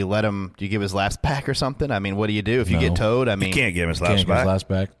 do you give his laps back or something? What do you do if you get towed? You can't give his laps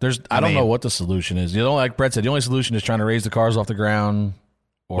back. I don't know what the solution is. Like Brett said, the only solution is trying to raise the cars off the ground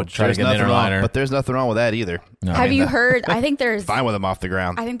or try to get an interliner. But there's nothing wrong with that either. No. Have you heard? I think there's fine with them off the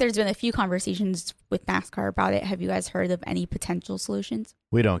ground. I think there's been a few conversations with NASCAR about it. Have you guys heard of any potential solutions?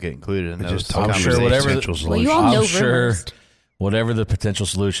 We don't get included in those conversations. I'm sure whatever the potential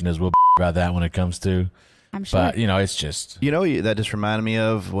solution is, we'll about that when it comes to. I'm sure. But, it's just... that just reminded me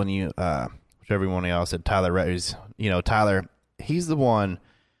of when whichever one of y'all said Tyler Reddick. Tyler, he's the one...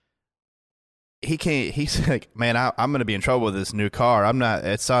 He's like, man, I'm going to be in trouble with this new car. I'm not...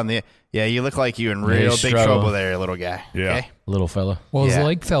 It's on the... Yeah, you look like you're in real big trouble there, little guy. Yeah. Okay? Little fella. Well, his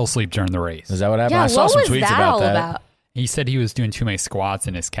leg fell asleep during the race. Is that what happened? Yeah, I saw some what was tweets that about all that. about? He said he was doing too many squats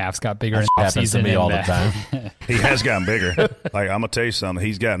and his calves got bigger. That happens to me all the time. He has gotten bigger. I'm going to tell you something.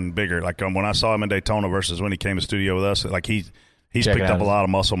 He's gotten bigger. When I saw him in Daytona versus when he came to studio with us, he's picked up a lot of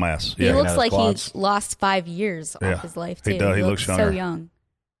muscle mass. He looks like he lost 5 years off his life, too. He does. He looks younger. So young.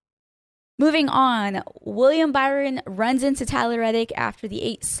 Moving on, William Byron runs into Tyler Reddick after the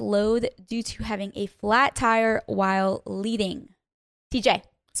 8 slowed due to having a flat tire while leading. TJ,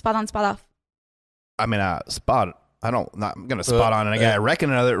 spot on, spot off. I'm not going to spot on a guy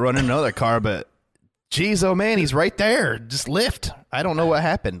running another car, but geez, oh man, he's right there. Just lift. I don't know what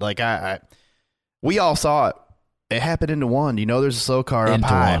happened. We all saw it. It happened into one. There's a slow car up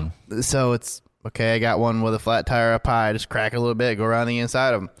high. So it's, okay, I got one with a flat tire up high. Just crack a little bit, go around the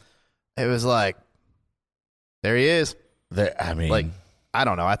inside of him. It was like, there he is. I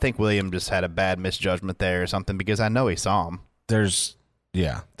don't know. I think William just had a bad misjudgment there or something because I know he saw him. There's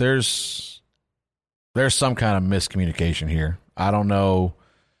yeah, there's some kind of miscommunication here. I don't know.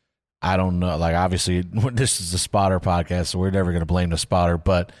 Like, obviously, this is a spotter podcast, so we're never going to blame the spotter.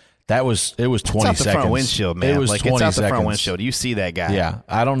 But it was 20 it's out seconds. the front windshield, man. It was like 20 it's out seconds. the front windshield. You see that guy? Yeah,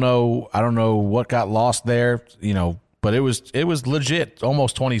 I don't know what got lost there. But it was legit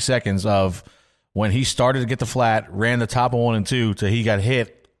almost 20 seconds of when he started to get the flat, ran the top of 1 and 2 till he got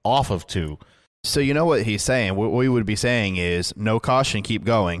hit off of 2. So you know what he's saying? What we would be saying is no caution, keep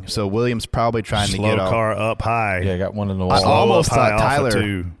going. So Williams probably trying to Slow get car up high. Yeah, got one in the I wall. almost up high thought off of Tyler.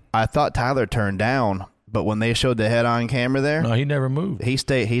 2. I thought Tyler turned down, but when they showed the head-on camera there, No, he never moved. he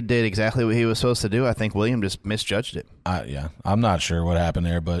did exactly what he was supposed to do. I think William just misjudged it. Yeah, I'm not sure what happened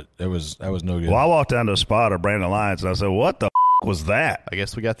there, but that was no good. Well, I walked down to a spotter, Brandon Lyons, and I said, "What the was that?" I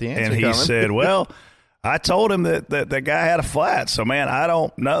guess we got the answer. And he coming. said, "Well, I told him that the guy had a flat, so man, I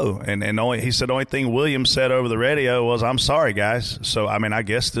don't know." And he said the only thing Williams said over the radio was, "I'm sorry, guys." So I mean, I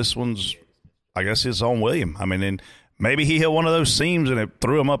guess it's on William. I mean, and maybe he hit one of those seams and it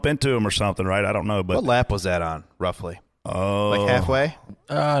threw him up into him or something, right? I don't know, but what lap was that on, roughly? oh, Like halfway?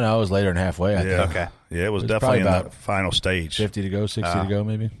 No, it was later than halfway. I yeah, think. Okay. yeah, it was It's definitely in probably the about final stage. 50 to go, 60 to go,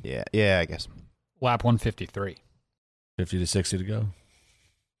 maybe Yeah, I guess. Lap 153. 50 to 60 to go.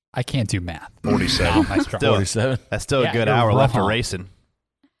 I can't do math. 47. I struggle. Still- 47. That's still Yeah, a good you're hour left of wrong. racing.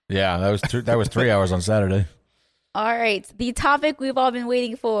 Yeah, that was 3 hours on Saturday. All right, the topic we've all been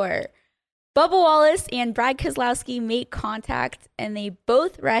waiting for. Bubba Wallace and Brad Keselowski make contact, and they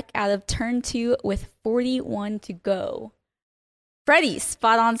both wreck out of turn 2 with 41 to go. Freddie,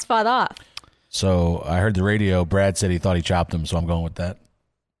 spot on, spot off. So I heard the radio. Brad said he thought he chopped him, so I'm going with that.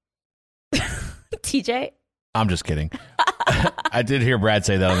 TJ? I'm just kidding. I did hear Brad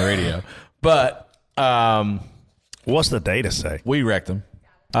say that on the radio, but What's the data say? we wrecked him.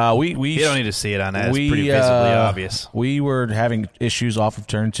 We You don't need to see it on that. It's we, pretty visibly obvious. We were having issues off of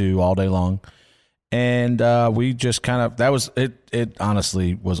turn 2 all day long, and we just kind of that was it. It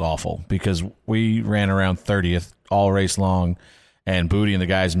honestly was awful because we ran around 30th all race long, and Booty and the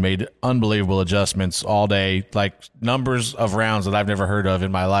guys made unbelievable adjustments all day, like numbers of rounds that I've never heard of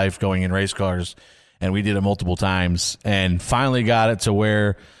in my life going in race cars, and we did it multiple times, and finally got it to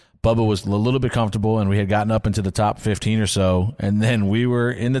where Bubba was a little bit comfortable, and we had gotten up into the top 15 or so, and then we were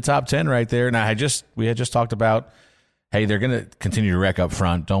in the top 10 right there. Now we had just talked about, hey, they're going to continue to wreck up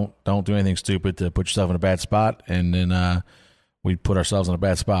front. Don't do anything stupid to put yourself in a bad spot, and then we put ourselves in a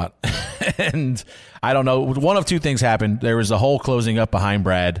bad spot. And I don't know, one of two things happened. There was a hole closing up behind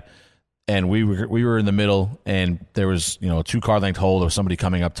Brad, and we were in the middle, and there was a 2-car length hole of somebody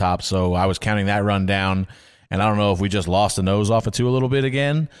coming up top. So I was counting that run down, and I don't know if we just lost the nose off of 2 a little bit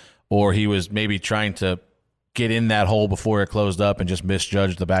again, or he was maybe trying to get in that hole before it closed up and just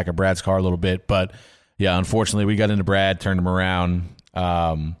misjudged the back of Brad's car a little bit. But yeah, unfortunately, we got into Brad, turned him around.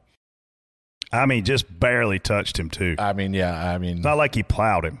 I mean, just barely touched him too. It's Not like he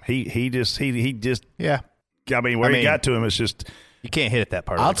plowed him. He just Yeah. I mean, he got to him, it's just You can't hit it that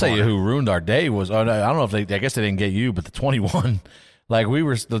part. I'll of the tell you corner. who ruined our day was. I don't know if I guess they didn't get you, but the 21. Like we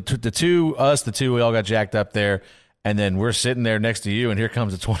were the two, we all got jacked up there, and then we're sitting there next to you, and here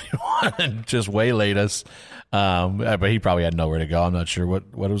comes the 21 and just waylaid us. But he probably had nowhere to go. I'm not sure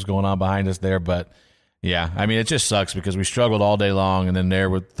what was going on behind us there, but yeah, I mean, it just sucks because we struggled all day long, and then there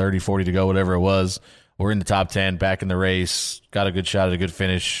with 30, 40 to go, whatever it was, we're in the top 10, back in the race, got a good shot at a good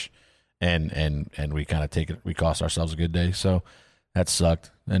finish, and we kind of we cost ourselves a good day. So that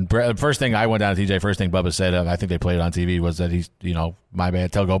sucked. And first thing I went down to TJ, first thing Bubba said, I think they played it on TV, was that he's, my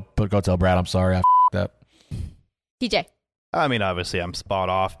bad. Go tell Brad I'm sorry, I f***ed up. TJ? I mean, obviously, I'm spot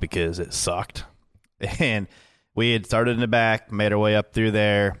off because it sucked. And we had started in the back, made our way up through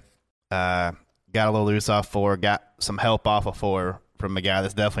there, got a little loose off 4, got some help off of 4 from a guy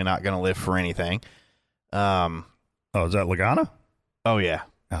that's definitely not going to live for anything. is that Lagana? Oh, yeah.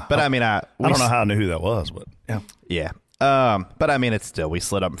 But I mean, I don't know how I knew who that was, but yeah. Yeah. But I mean, it's still, we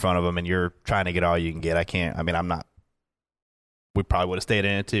slid up in front of him, and you're trying to get all you can get. We probably would have stayed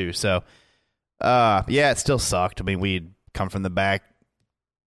in it too. So, yeah, it still sucked. I mean, we'd come from the back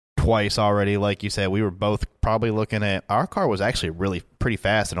twice already. Like you said, we were both probably looking at, our car was actually really pretty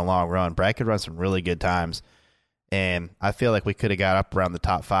fast in a long run. Brad could run some really good times. And I feel like we could have got up around the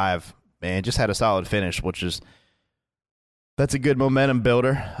top 5 and just had a solid finish, that's a good momentum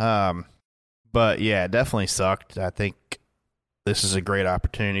builder. But yeah, it definitely sucked. I think this is a great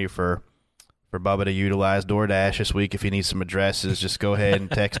opportunity for Bubba to utilize DoorDash this week. If he needs some addresses, just go ahead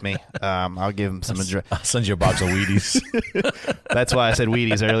and text me. I'll give him some address. I'll send you a box of Wheaties. That's why I said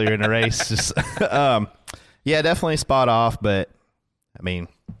Wheaties earlier in the race. Just, yeah, definitely spot off. But I mean,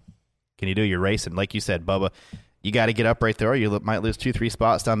 can you do your racing? Like you said, Bubba, you got to get up right there, or you might lose 2-3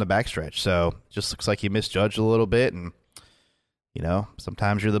 spots down the backstretch. So just looks like you misjudged a little bit, and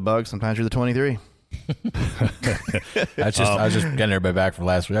sometimes you're the bug, sometimes you're the 23. I was just getting everybody back for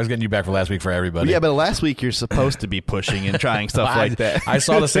last week. I was getting you back for last week for everybody. Yeah, but last week you're supposed to be pushing and trying stuff like that. I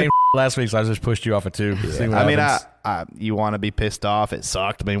saw the same last week, so I just pushed you off it too. Yeah. You want to be pissed off. It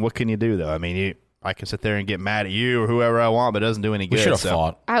sucked. I mean, what can you do though? I mean, I can sit there and get mad at you or whoever I want, but it doesn't do any good. We should have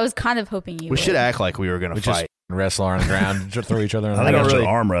fought. I was kind of hoping you We would. should act like we were going to fight. Just wrestle on the ground, throw each other in the I think I ground. should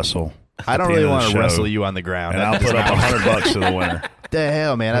arm wrestle. I don't really want to wrestle you on the ground. And I'll put up $100 to the winner. The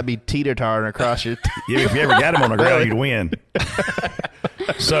hell, man! I'd be teeter-tottering across your. If you ever got him on the ground, you'd win.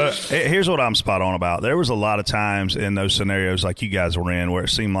 So here's what I'm spot on about. There was a lot of times in those scenarios like you guys were in where it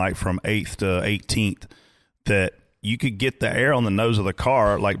seemed like from 8th to 18th that you could get the air on the nose of the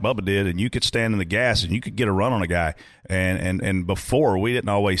car like Bubba did, and you could stand in the gas and you could get a run on a guy. And before, we didn't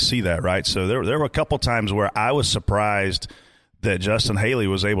always see that, right? So there were a couple times where I was surprised that Justin Haley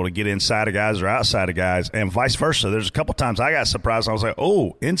was able to get inside of guys or outside of guys, and vice versa. There's a couple times I got surprised. I was like,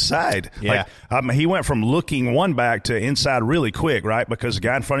 oh, inside. Yeah. He went from looking one back to inside really quick, right? Because the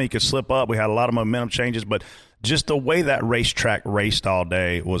guy in front of you could slip up. We had a lot of momentum changes, but just the way that racetrack raced all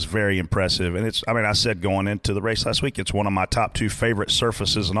day was very impressive. And I said going into the race last week, it's one of my top 2 favorite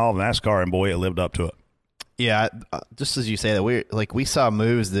surfaces in all of NASCAR, and boy, it lived up to it. Yeah, just as you say that, we saw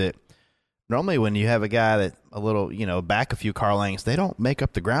moves that normally when you have a guy that a little, back a few car lengths, they don't make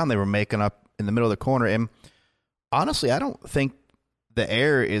up the ground they were making up in the middle of the corner. And honestly, I don't think the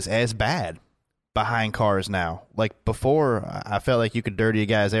air is as bad behind cars now. Like before, I felt like you could dirty a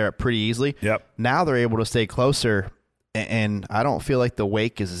guy's air up pretty easily. Yep. Now they're able to stay closer, and I don't feel like the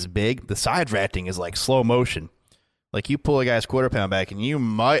wake is as big. The side ratting is like slow motion. Like you pull a guy's quarter pound back, and you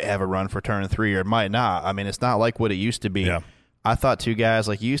might have a run for turn 3 or it might not. I mean, it's not like what it used to be. Yeah. I thought 2 guys,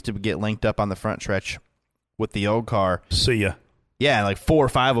 like, you used to get linked up on the front stretch with the old car. See ya. Yeah, like 4 or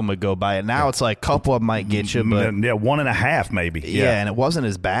 5 of them would go by it. Now it's like a couple of them might get you, but 1.5 maybe. Yeah, and it wasn't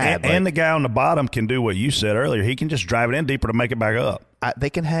as bad. And the guy on the bottom can do what you said earlier. He can just drive it in deeper to make it back up.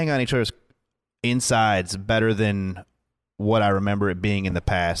 They can hang on each other's insides better than what I remember it being in the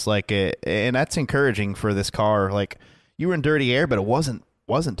past. And that's encouraging for this car. Like, you were in dirty air, but it wasn't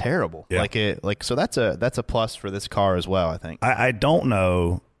terrible. Yeah. So that's a plus for this car as well, I think. I don't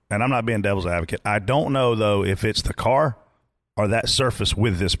know, and I'm not being devil's advocate. I don't know though if it's the car or that surface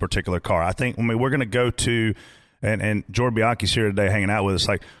with this particular car. I think we're going to go to, and Jordan Bianchi's here today hanging out with us.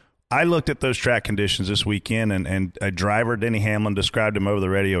 Like, I looked at those track conditions this weekend, and a driver, Denny Hamlin, described him over the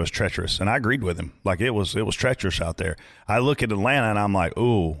radio as treacherous, and I agreed with him. Like, it was treacherous out there. I look at Atlanta and I'm like,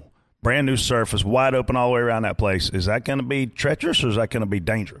 ooh. Brand new surface, wide open all the way around that place. Is that going to be treacherous or is that going to be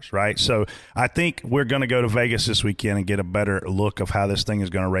dangerous, right? So I think we're going to go to Vegas this weekend and get a better look of how this thing is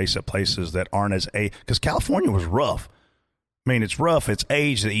going to race at places that aren't as because California was rough. I mean, it's rough. It's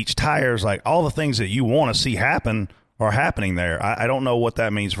aged. Each tire is like all the things that you want to see happen are happening there. I don't know what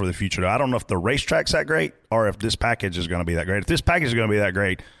that means for the future. I don't know if the racetrack's that great or if this package is going to be that great. If this package is going to be that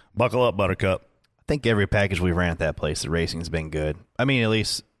great, buckle up, Buttercup. I think every package we ran at that place, the racing's been good. I mean, at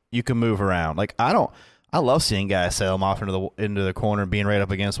least you can move around. Like, I love seeing guys sail them off into the corner and being right up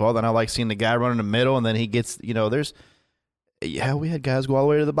against the wall. Then I like seeing the guy run in the middle, and then he gets, we had guys go all the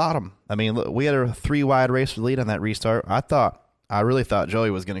way to the bottom. I mean, look, we had a 3-wide race lead on that restart. I really thought Joey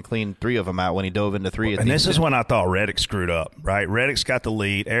was going to clean 3 of them out when he dove into 3. And this is when I thought Reddick screwed up, right? Reddick's got the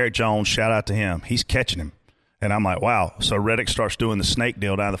lead. Eric Jones, shout out to him. He's catching him. And I'm like, wow. So Reddick starts doing the snake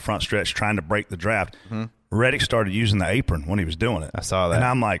deal down the front stretch, trying to break the draft. Mm-hmm. Reddick started using the apron when he was doing it. I saw that. And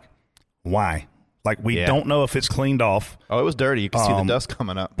I'm like, why? Like, we don't know if it's cleaned off. Oh, it was dirty. You can see the dust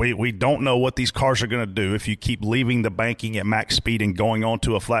coming up. We don't know what these cars are going to do if you keep leaving the banking at max speed and going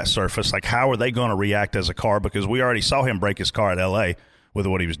onto a flat surface. Like, how are they going to react as a car? Because we already saw him break his car at L.A. with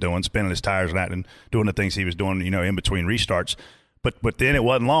what he was doing, spinning his tires and that and doing the things he was doing, in between restarts. But then it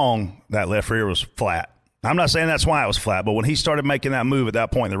wasn't long, that left rear was flat. I'm not saying that's why it was flat, but when he started making that move at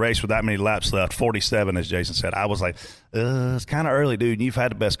that point in the race with that many laps left, 47, as Jason said, I was like, it's kind of early, dude. You've had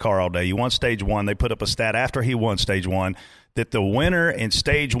the best car all day. You won stage 1. They put up a stat after he won stage 1 that the winner in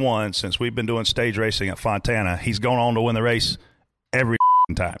stage 1, since we've been doing stage racing at Fontana, he's going on to win the race every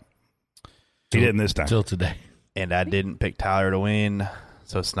time. He didn't this time. Till today. And I didn't pick Tyler to win,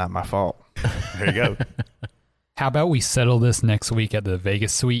 so it's not my fault. There you go. How about we settle this next week at the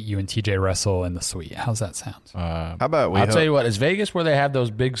Vegas suite? You and TJ wrestle in the suite. How's that sound? How about I'll tell you what. Is Vegas where they have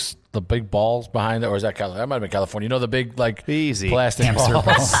those the big balls behind it, or is that California? That might have been California. The big easy plastic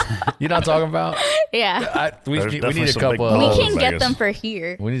balls. You know what I'm talking about? Yeah. We need a some couple. big We balls can in get Vegas. them for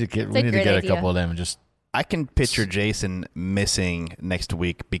here. We need to get a great a idea. couple of them and just. I can picture Jason missing next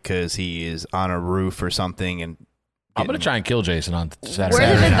week because he is on a roof or something, and I'm going to try and kill Jason on Saturday.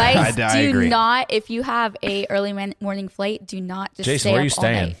 Word of advice, I agree. do not, if you have a early morning flight, do not just Jason, stay where up are you all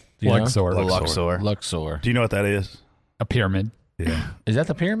staying? night. Do you know? Luxor. Do you know what that is? A pyramid. Yeah. Is that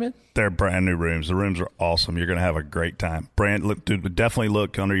the pyramid? They're brand new rooms. The rooms are awesome. You're going to have a great time. Definitely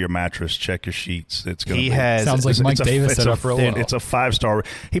look under your mattress. Check your sheets. It's going to Sounds like Mike Davis set up for a while. It's a 5-star.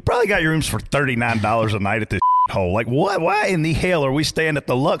 He probably got your rooms for $39 a night at this hole. Like, what? Why in the hell are we staying at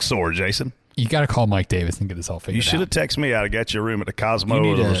the Luxor, Jason? You got to call Mike Davis and get this all figured out. You should have texted me. I'd have got you a room at the Cosmo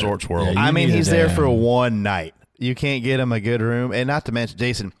or the Resorts World. Yeah, I mean, he's there for one night. You can't get him a good room. And not to mention,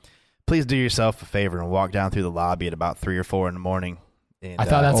 Jason, please do yourself a favor and walk down through the lobby at about 3 or 4 in the morning. And, I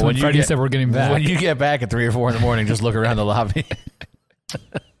thought that's when Freddie said we're getting back. When you get back at 3 or 4 in the morning, just look around the lobby.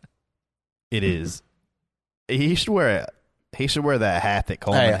 It is. He should wear that hat that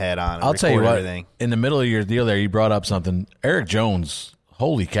Coleman had on. And I'll tell you what. Everything. In the middle of your deal there, you brought up something. Eric Jones,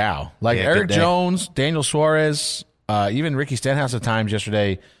 holy cow! Like Yeah, Eric good day. Jones, Daniel Suarez, even Ricky Stenhouse at times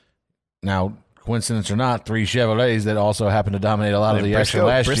yesterday. Now, coincidence or not, 3 Chevrolets that also happened to dominate a lot of the action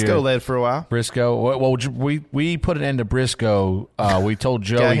last year. Briscoe led for a while. Briscoe. Well, we put an end to Briscoe. We told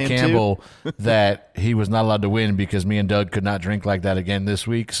Joey him Campbell that he was not allowed to win because me and Doug could not drink like that again this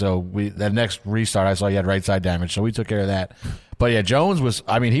week. So that next restart, I saw he had right side damage, so we took care of that. But yeah, Jones was.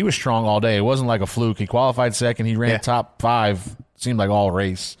 I mean, he was strong all day. It wasn't like a fluke. He qualified second. He ran top 5. Seemed like all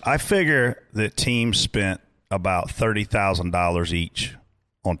race. I figure that teams spent about $30,000 each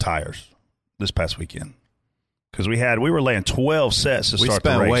on tires this past weekend because we were laying 12 sets to start the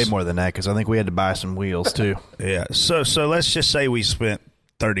race. We spent way more than that because I think we had to buy some wheels too. Yeah. So let's just say we spent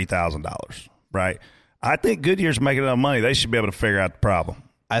 $30,000, right? I think Goodyear's making enough money. They should be able to figure out the problem.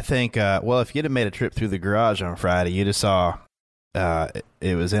 I think, if you'd have made a trip through the garage on Friday, you'd have saw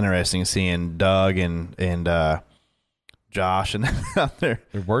it was interesting seeing Doug and Josh and out there.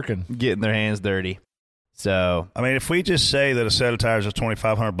 They're working. Getting their hands dirty. So, I mean, if we just say that a set of tires is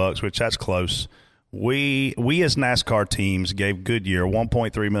 $2,500, which that's close, we as NASCAR teams gave Goodyear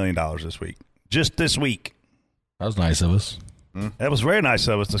 $1.3 million this week. Just this week. That was nice of us. That was very nice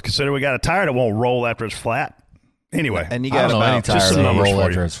of us to consider we got a tire that won't roll after it's flat. Anyway, and you I got don't know any tire some that numbers roll for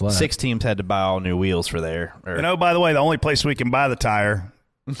after you. it's flat. 6 teams had to buy all new wheels for there. By the way, the only place we can buy the tire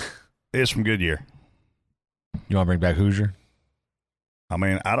is from Goodyear. You want to bring back Hoosier? I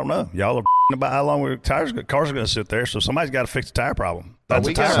mean, I don't know. Y'all are about how long cars are going to sit there, so somebody's got to fix the tire problem. That's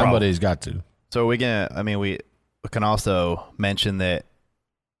a tire problem. Somebody's got to. So we can also mention that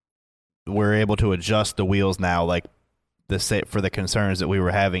we're able to adjust the wheels now, like for the concerns that we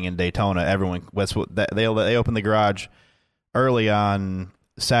were having in Daytona. They opened the garage early on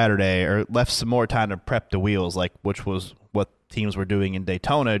Saturday, or left some more time to prep the wheels, which was what teams were doing in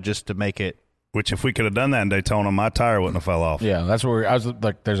Daytona, just to make it. Which, if we could have done that in Daytona, my tire wouldn't have fell off. Yeah, that's where I was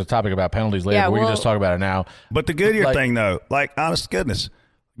like. There's a topic about penalties later, but we can just talk about it now. But the Goodyear thing, though, honest to goodness,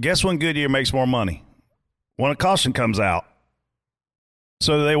 guess when Goodyear makes more money? When a caution comes out.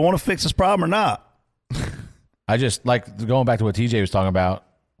 So do they want to fix this problem or not? I just like going back to what TJ was talking about.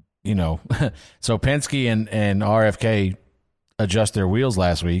 So Penske and RFK adjust their wheels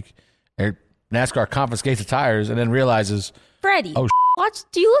last week. NASCAR confiscates the tires and then realizes, Freddie, oh,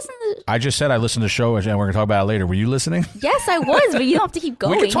 do you listen to? I just said I listened to the show and we're going to talk about it later. Were you listening? Yes, I was, but you don't have to keep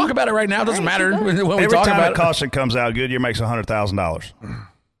going. We can talk about it right now. It doesn't matter when we Every talk time about a caution comes out, Goodyear makes $100,000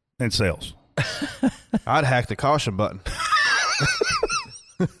 in sales. I'd hack the caution button.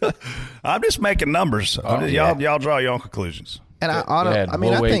 I'm just making numbers. Y'all draw your own conclusions. And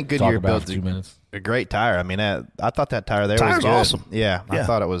I think Goodyear builds a great tire. I mean, I thought that tire there was good. Awesome. Yeah, I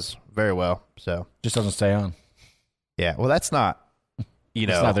thought it was very well. So just doesn't stay on. Yeah, well, that's not, it's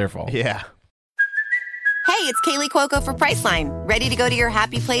not their fault. Yeah. Hey, it's Kaylee Cuoco for Priceline. Ready to go to your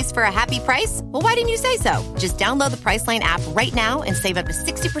happy place for a happy price? Well, why didn't you say so? Just download the Priceline app right now and save up to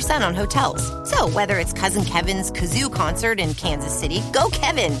 60% on hotels. So whether it's Cousin Kevin's Kazoo Concert in Kansas City, go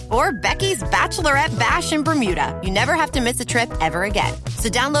Kevin, or Becky's Bachelorette Bash in Bermuda, you never have to miss a trip ever again. So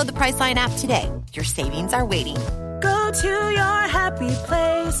download the Priceline app today. Your savings are waiting. Go to your happy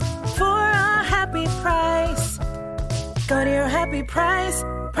place for a happy price. Go to your happy price,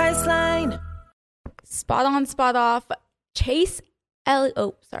 Priceline. Spot on, spot off. Chase Elliott.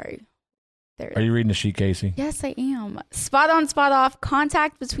 Oh, sorry. There. Are you reading the sheet, Casey? Yes, I am. Spot on, spot off.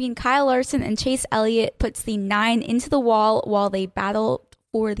 Contact between Kyle Larson and Chase Elliott puts the 9 into the wall while they battle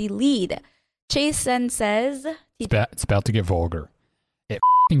for the lead. Chase then says, It's about to get vulgar. It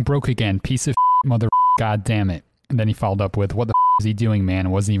f***ing broke again. Piece of mother. God damn it. And then he followed up with, what the is he doing, man? It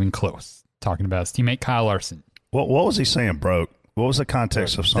wasn't even close. Talking about his teammate Kyle Larson. What was he saying broke? What was the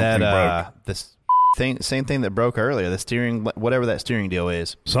context of something broke? This same thing that broke earlier. The steering, whatever that steering deal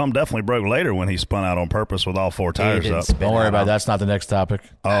is. Something definitely broke later when he spun out on purpose with all 4 tires up. Don't worry about it. That's not the next topic.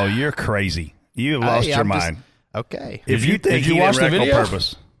 Oh, you're crazy. You lost your mind. Okay. If you think you he watch didn't the wreck video? on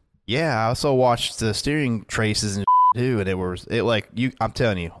purpose. Yeah, I also watched the steering traces and too, and I'm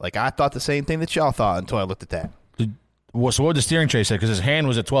telling you, like I thought the same thing that y'all thought until I looked at that. So what would the steering trace say? Because his hand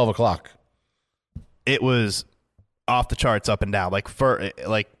was at 12 o'clock. It was off the charts, up and down, like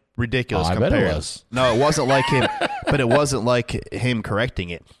ridiculous. I bet it comparison. was. No, it wasn't like him, but it wasn't like him correcting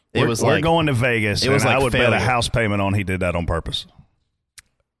it. We're going to Vegas, and I would bet a house payment on he did that on purpose.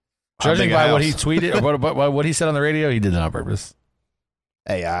 Judging by what he tweeted or what he said on the radio, he did that on purpose.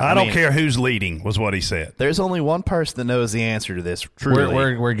 Hey, I don't care who's leading, was what he said. There's only one person that knows the answer to this.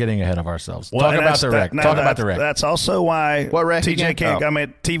 Truly, we're getting ahead of ourselves. Well, Talk about the wreck. Talk about the wreck. That's also why what wreck TJ again? can't. I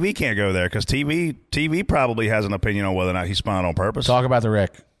mean, TV can't go there because TV probably has an opinion on whether or not he spun on purpose. Talk about the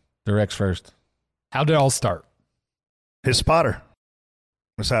wreck. The wreck's first. How did it all start? His spotter.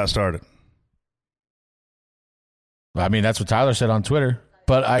 That's how it started. I mean, that's what Tyler said on Twitter.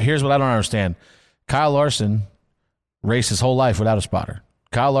 But here's what I don't understand. Kyle Larson raced his whole life without a spotter.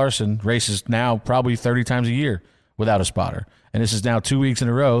 Kyle Larson races now probably 30 times a year without a spotter. And this is now 2 weeks in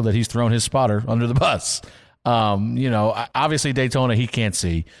a row that he's thrown his spotter under the bus. Obviously Daytona he can't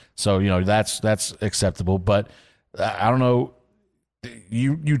see. So, that's acceptable. But I don't know.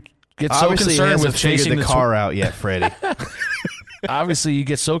 You get so obviously concerned with chasing the car out yet, Freddie. Obviously, you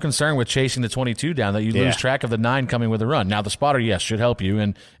get so concerned with chasing the 22 down that you lose track of the 9 coming with a run. Now, the spotter, yes, should help you.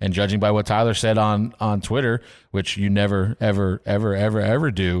 And judging by what Tyler said on Twitter, which you never, ever, ever, ever,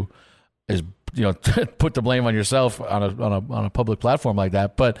 ever do, is put the blame on yourself on a public platform like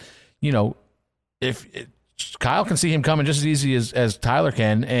that. But if Kyle can see him coming just as easy as Tyler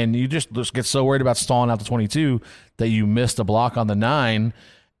can, and you just get so worried about stalling out the 22 that you missed a block on the 9.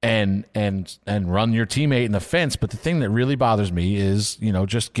 And run your teammate in the fence. But the thing that really bothers me is,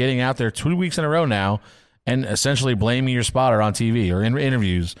 just getting out there 2 weeks in a row now and essentially blaming your spotter on TV or in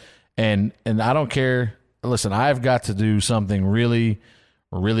interviews. And I don't care. Listen, I've got to do something really,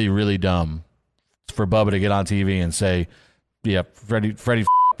 really, really dumb for Bubba to get on TV and say, yeah, Freddie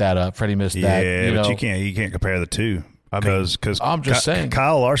that up. Freddie missed that. Yeah, but you can't compare the two. Because I'm just saying,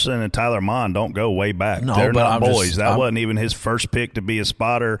 Kyle Larson and Tyler Mond don't go way back. No, they're but not boys. That wasn't even his first pick to be a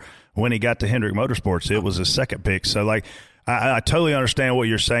spotter when he got to Hendrick Motorsports. It was his second pick. So, I totally understand what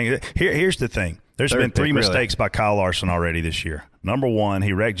you're saying. Here's the thing. There's been 3 mistakes by Kyle Larson already this year. Number 1,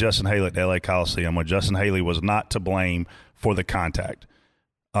 he wrecked Justin Haley at the LA Coliseum when Justin Haley was not to blame for the contact.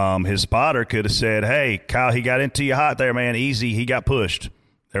 His spotter could have said, hey, Kyle, he got into you hot there, man. Easy. He got pushed.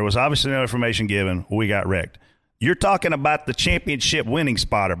 There was obviously no information given. We got wrecked. You're talking about the championship winning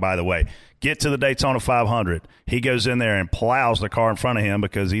spotter, by the way. Get to the Daytona 500. He goes in there and plows the car in front of him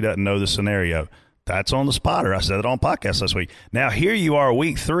because he doesn't know the scenario. That's on the spotter. I said it on podcast last week. Now, here you are,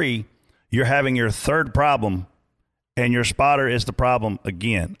 week 3. You're having your 3rd problem, and your spotter is the problem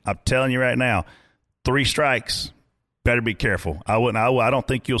again. I'm telling you right now, 3 strikes. Better be careful. I don't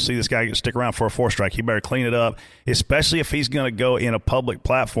think you'll see this guy stick around for a 4th strike. He better clean it up, especially if he's going to go in a public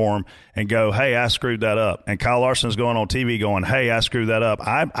platform and go, hey, I screwed that up. And Kyle Larson's going on TV going, hey, I screwed that up.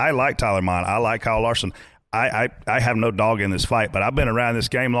 I like Tyler Mond. I like Kyle Larson. I have no dog in this fight, but I've been around this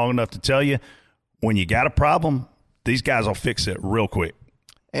game long enough to tell you, when you got a problem, these guys will fix it real quick.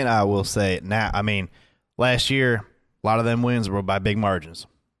 And I will say it now. I mean, last year, a lot of them wins were by big margins.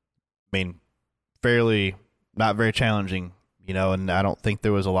 I mean, fairly – not very challenging, and I don't think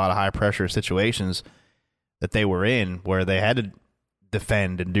there was a lot of high-pressure situations that they were in where they had to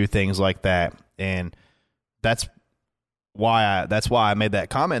defend and do things like that. And that's why I made that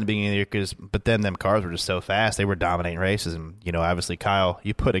comment at the beginning of the year, but then them cars were just so fast. They were dominating races. And, obviously, Kyle,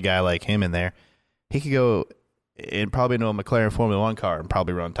 you put a guy like him in there, he could go and probably into a McLaren Formula 1 car and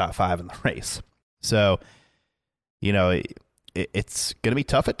probably run top 5 in the race. So, it's going to be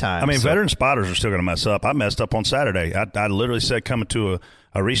tough at times. I mean, veteran spotters are still going to mess up. I messed up on Saturday. I literally said coming to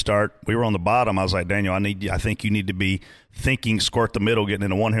a restart, we were on the bottom. I was like, Daniel, I think you need to be thinking squirt the middle, getting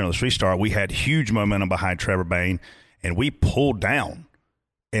into one here on this restart. We had huge momentum behind Trevor Bayne, and we pulled down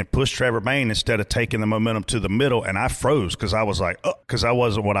and pushed Trevor Bayne instead of taking the momentum to the middle, and I froze because I was like, because I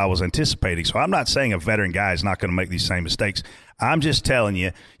wasn't what I was anticipating. So I'm not saying a veteran guy is not going to make these same mistakes. I'm just telling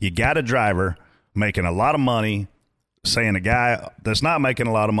you, you got a driver making a lot of money, saying a guy that's not making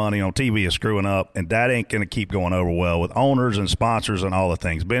a lot of money on TV is screwing up, and that ain't going to keep going over well with owners and sponsors and all the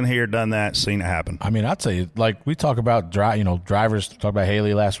things. Been here, done that, seen it happen. I mean, I'll tell you, like we talk about, drivers, talk about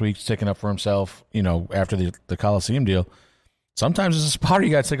Haley last week sticking up for himself, after the Coliseum deal. sometimes it's a spotter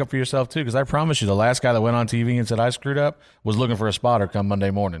you got to take up for yourself too. Because I promise you, the last guy that went on TV and said I screwed up was looking for a spotter come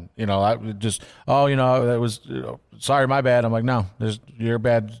Monday morning. I just, that was, sorry, my bad. I'm like, no, your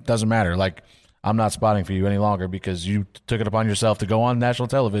bad doesn't matter. Like, I'm not spotting for you any longer because you took it upon yourself to go on national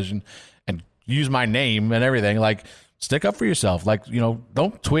television and use my name and everything. Like, stick up for yourself. Like,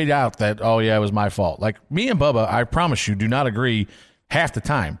 don't tweet out that, oh yeah, it was my fault. Like, me and Bubba, I promise you, do not agree half the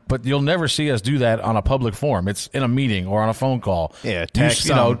time, but you'll never see us do that on a public forum. It's in a meeting or on a phone call. Yeah, text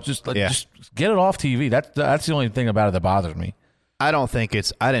just get it off TV. That's the only thing about it that bothers me. I don't think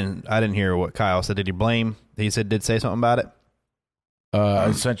it's. I didn't hear what Kyle said. Did he blame? He did say something about it.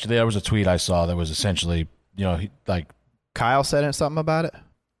 Essentially, there was a tweet I saw that was essentially, Kyle said something about it.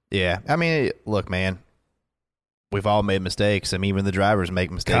 Yeah, I mean, look, man, we've all made mistakes, and even the drivers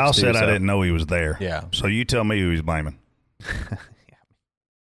make mistakes. Kyle too, said I didn't know he was there. Yeah. So you tell me who he's blaming.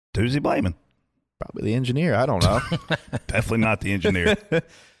 Who's he blaming? Probably the engineer. I don't know. Definitely not the engineer.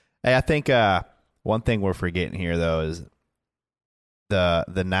 Hey, I think one thing we're forgetting here, though, is the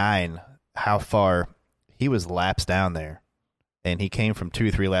 9, how far he was laps down there. And he came from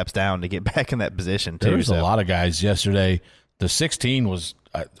 2-3 laps down to get back in that position, too. There was a lot of guys yesterday. The 16 was,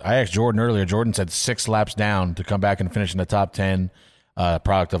 I asked Jordan earlier. Jordan said 6 laps down to come back and finish in the top 10.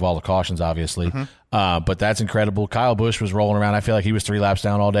 Product of all the cautions, obviously. Mm-hmm. But that's incredible. Kyle Busch was rolling around. I feel like he was 3 laps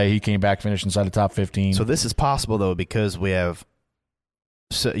down all day. He came back, finished inside the top 15. So this is possible, though, because we have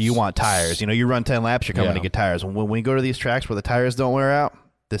so you want tires. You run 10 laps, you're coming to get tires. When we go to these tracks where the tires don't wear out,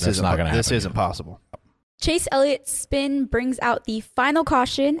 this isn't possible. Chase Elliott's spin brings out the final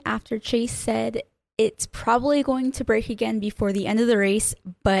caution after Chase said it's probably going to break again before the end of the race,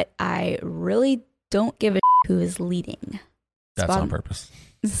 but I really don't give a who is leading. That's on purpose.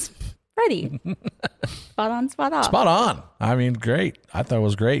 Freddie. Spot on, spot off. Spot on. I mean, great. I thought it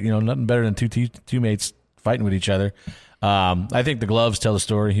was great. Nothing better than two teammates fighting with each other. I think the gloves tell the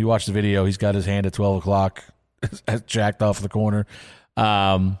story. You watch the video. He's got his hand at 12 o'clock jacked off the corner.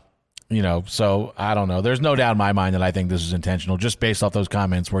 So I don't know. There's no doubt in my mind that I think this is intentional, just based off those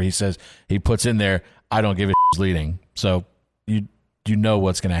comments where he says he puts in there, I don't give a who's leading. So you know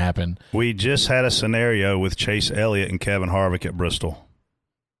what's going to happen. We just had a scenario with Chase Elliott and Kevin Harvick at Bristol.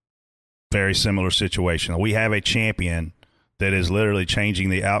 Very similar situation. We have a champion that is literally changing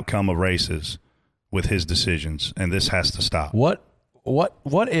the outcome of races with his decisions, and this has to stop. What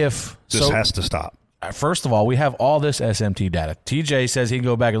if this has to stop? First of all, we have all this SMT data. TJ says he can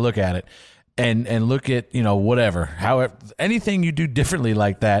go back and look at it and look at, whatever. However, anything you do differently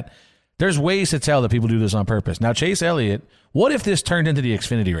like that, there's ways to tell that people do this on purpose. Now, Chase Elliott, what if this turned into the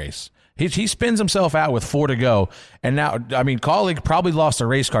Xfinity race? He spins himself out with 4 to go. And now, Kaulig probably lost a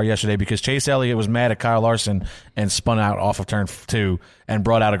race car yesterday because Chase Elliott was mad at Kyle Larson and spun out off of turn 2 and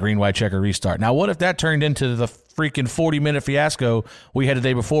brought out a green, white checker restart. Now, what if that turned into the freaking 40-minute fiasco we had the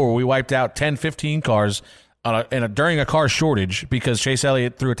day before where we wiped out 10, 15 cars during a car shortage because Chase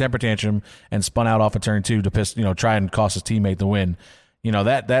Elliott threw a temper tantrum and spun out off of turn 2 to try and cost his teammate the win.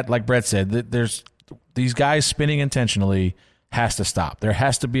 That like Brett said, there's these guys spinning intentionally has to stop. There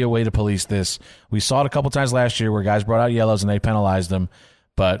has to be a way to police this. We saw it a couple times last year where guys brought out yellows and they penalized them.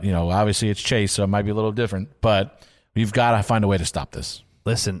 But, obviously it's Chase, so it might be a little different. But we've got to find a way to stop this.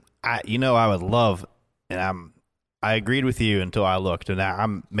 Listen, I would love, and I agreed with you until I looked.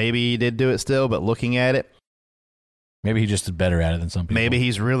 And maybe he did do it still, but looking at it, maybe he just is better at it than some people. Maybe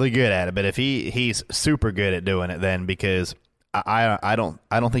he's really good at it. But if he's super good at doing it, then because I don't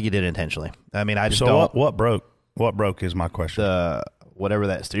think he did it intentionally. I mean, I just don't. What broke? What broke is my question. Whatever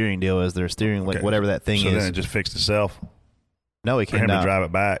that steering deal is, their steering, whatever that thing is. So then it just fixed itself? No, he can't. For him to drive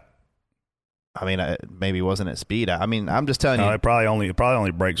it back? I mean, maybe it wasn't at speed. I'm just telling you. It probably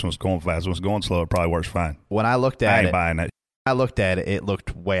only breaks when it's going fast. When it's going slow, it probably works fine. When I looked at it, buying that. I looked at it, it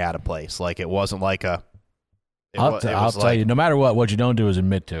looked way out of place. Like it wasn't like a. I'll tell you, no matter what you don't do is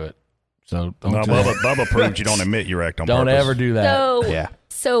admit to it. So Bubba proved you don't admit you wrecked on purpose. Don't ever do that.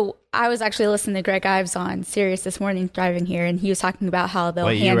 So I was actually listening to Greg Ives on Sirius this morning driving here, and he was talking about how they'll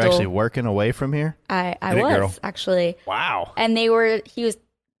handle. You were actually working away from here? I was actually. Wow. And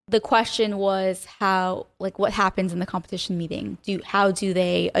the question was what happens in the competition meeting? How do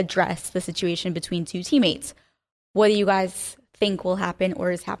they address the situation between two teammates? What do you guys think will happen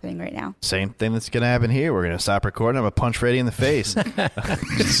or is happening right now? Same thing that's going to happen here. We're going to stop recording. I'm going to punch Freddie in the face.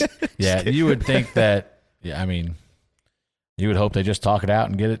 Yeah, you would think that, you would hope they just talk it out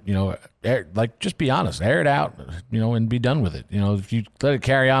and get it, just be honest, air it out, and be done with it. If you let it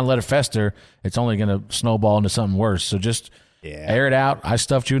carry on, let it fester, it's only going to snowball into something worse. So just Air it out. I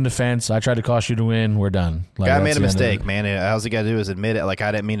stuffed you in the fence. I tried to cost you to win. We're done. Guy made a mistake, man. All he got to do is admit it. Like,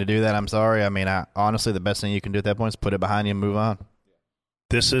 I didn't mean to do that. I'm sorry. I mean, honestly, the best thing you can do at that point is put it behind you and move on.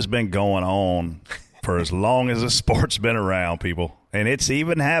 This has been going on for as long as the sport's been around, people. And it's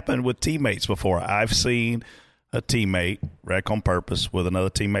even happened with teammates before. I've seen a teammate wreck on purpose with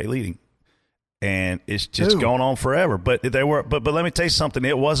another teammate leading. And it's just going on forever. But but let me tell you something.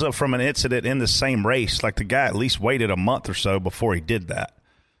 It wasn't from an incident in the same race. Like, the guy at least waited a month or so before he did that.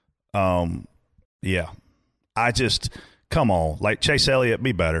 Yeah. Come on. Like, Chase Elliott,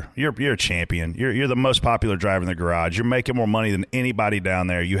 be better. You're a champion. You're the most popular driver in the garage. You're making more money than anybody down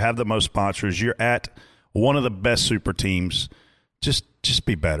there. You have the most sponsors. You're at one of the best super teams. Just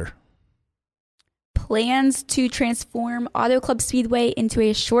be better. Plans to transform Auto Club Speedway into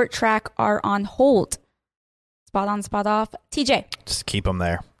a short track are on hold. Spot on, spot off. TJ. Just keep them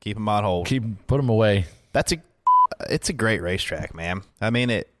there. Keep them on hold. Put them away. It's a great racetrack, man. I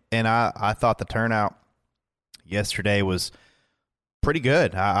mean, I thought the turnout yesterday was pretty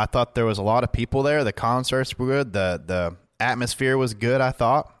good. I thought there was a lot of people there. The concerts were good. The atmosphere was good, I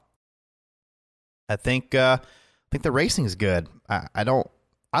thought. I think the racing is good.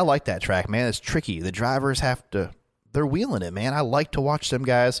 I like that track, man. It's tricky. The drivers they're wheeling it, man. I like to watch them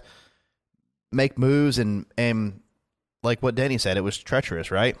guys make moves and like what Denny said, it was treacherous,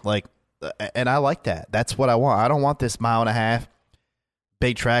 right? Like, and I like that. That's what I want. I don't want this 1.5 mile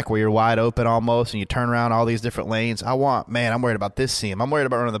big track where you're wide open almost and you turn around all these different lanes. I'm worried about this seam. I'm worried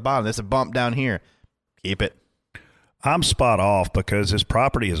about running the bottom. There's a bump down here. Keep it. I'm spot off because his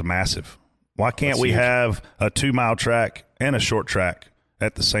property is massive. Why can't we have a 2-mile track and a short track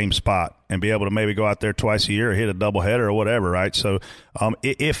at the same spot and be able to maybe go out there twice a year or hit a doubleheader or whatever, right? So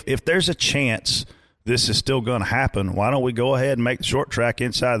if there's a chance this is still going to happen, why don't we go ahead and make the short track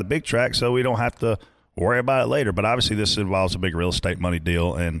inside the big track so we don't have to worry about it later? But obviously this involves a big real estate money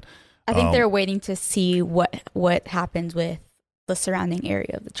deal. And I think they're waiting to see what happens with the surrounding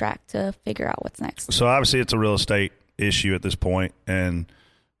area of the track to figure out what's next. So obviously it's a real estate issue at this point. And,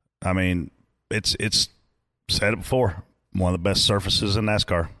 I mean, it's said it before, one of the best surfaces in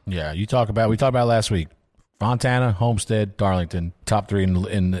NASCAR. Yeah, we talked about it last week. Fontana, Homestead, Darlington, top 3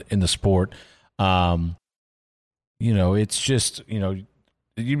 in the sport. It's just, you'd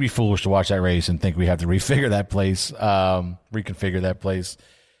be foolish to watch that race and think we have to reconfigure that place.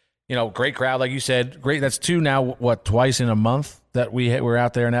 Great crowd, like you said. Great. That's twice in a month that were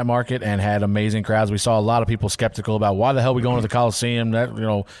out there in that market and had amazing crowds. We saw a lot of people skeptical about why the hell are we going to the Coliseum.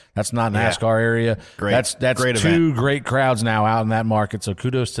 That's not NASCAR area. Great. That's great 2 event. Great crowds now out in that market. So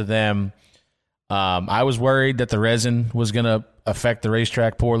kudos to them. I was worried that the resin was going to affect the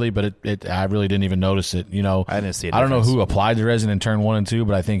racetrack poorly, but I really didn't even notice it. I didn't see it. I don't know who applied the resin in turn 1 and 2,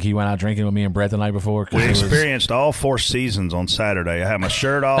 but I think he went out drinking with me and Brett the night before. We experienced all 4 seasons on Saturday. I had my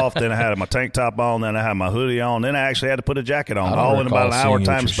shirt off, then I had my tank top on, then I had my hoodie on, then I actually had to put a jacket on, all in about an hour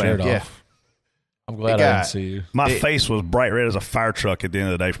time span. Yeah. I'm glad I didn't see you. My face was bright red as a fire truck at the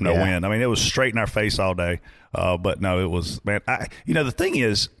end of the day from no wind. I mean, it was straight in our face all day. But no, it was, man. The thing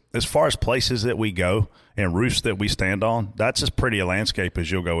is, as far as places that we go and roofs that we stand on, that's as pretty a landscape as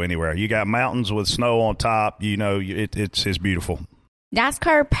you'll go anywhere. You got mountains with snow on top. It's beautiful.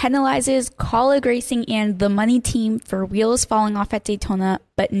 NASCAR penalizes Kaulig Racing and the Money Team for wheels falling off at Daytona,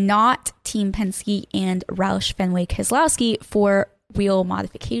 but not Team Penske and Roush Fenway Keselowski for wheel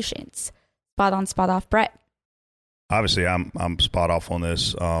modifications. Spot on, spot off, Brett. Obviously, I'm spot off on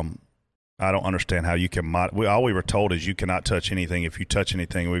this. I don't understand how you can all we were told is you cannot touch anything. If you touch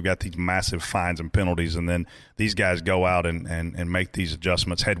anything, we've got these massive fines and penalties, and then these guys go out and make these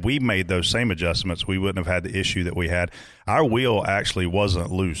adjustments. Had we made those same adjustments, we wouldn't have had the issue that we had. Our wheel actually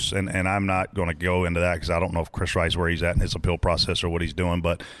wasn't loose, and I'm not going to go into that because I don't know if Chris Wright's where he's at in his appeal process or what he's doing,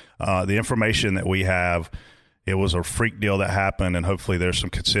 but the information that we have, it was a freak deal that happened, and hopefully there's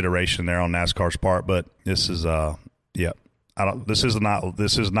some consideration there on NASCAR's part, but this is This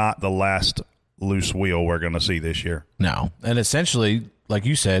is not the last loose wheel we're going to see this year. No, and essentially, like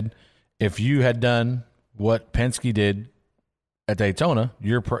you said, if you had done what Penske did at Daytona,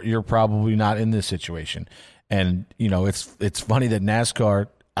 you're probably not in this situation. And it's funny that NASCAR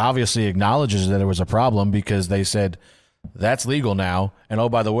obviously acknowledges that there was a problem because they said that's legal now, and oh,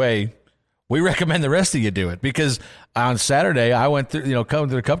 by the way, we recommend the rest of you do it. Because on Saturday I went through, coming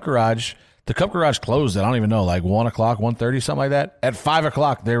to the Cup Garage. The Cup Garage closed at, I don't even know, like 1 o'clock, 1:30, something like that. At 5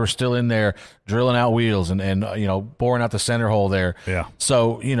 o'clock, they were still in there drilling out wheels and boring out the center hole there. Yeah.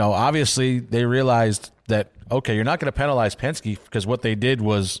 So, obviously they realized that, okay, you're not going to penalize Penske because what they did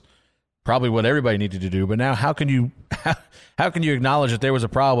was probably what everybody needed to do. But now how can you acknowledge that there was a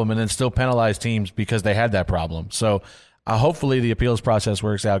problem and then still penalize teams because they had that problem? So Hopefully the appeals process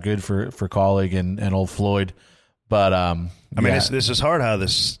works out good for Colleague and old Floyd. But I mean, this is hard how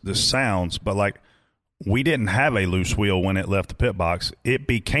this sounds, but like we didn't have a loose wheel when it left the pit box. It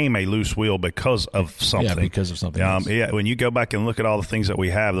became a loose wheel because of something. Yeah, because of something else. Yeah, when you go back and look at all the things that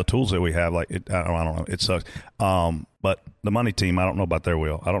we have, the tools that we have, like I don't know, it sucks. But the money team, I don't know about their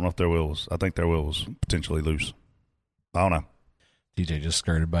wheel. I don't know if their wheel was. I think their wheel was potentially loose. I don't know. DJ just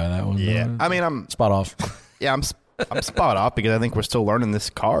skirted by that one. Yeah, I mean, I'm spot off. Yeah, I'm spot off because I think we're still learning this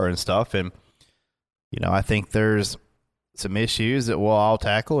car and stuff, and I think there's some issues that we'll all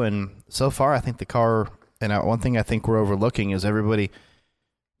tackle. And so far, I think the car. And one thing I think we're overlooking is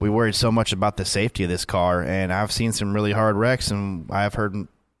we worried so much about the safety of this car, and I've seen some really hard wrecks, and I've heard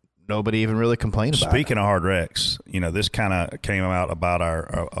nobody even really complain about it. Speaking of hard wrecks, this kind of came out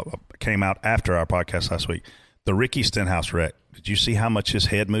after our podcast last week. The Ricky Stenhouse wreck. Did you see how much his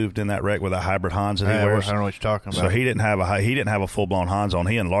head moved in that wreck with that hybrid Hans that he wears? I don't know what you're talking about. So he didn't have a full blown Hans on.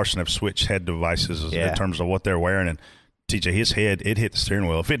 He and Larson have switched head devices in terms of what they're wearing, and TJ, his head, it hit the steering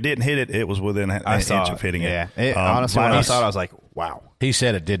wheel. If it didn't hit it, it was within an inch of hitting it. Honestly, when I saw it, I was like, wow. He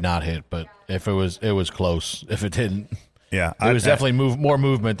said it did not hit, but if it was close. If it didn't, it was definitely more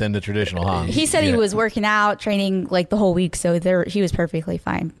movement than the traditional Hans. He said he was working out, training like the whole week, so he was perfectly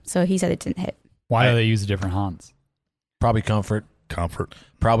fine. So he said it didn't hit. Why do they use a different Hans? Probably comfort.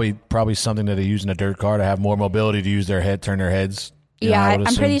 Probably something that they use in a dirt car to have more mobility to use their head, turn their heads.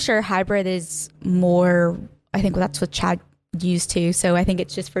 I'm pretty sure hybrid is more. I think that's what Chad used to. So I think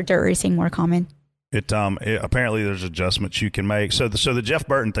it's just for dirt racing more common. It apparently there's adjustments you can make. So the Jeff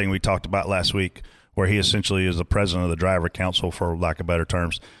Burton thing we talked about last week, where he essentially is the president of the driver council, for lack of better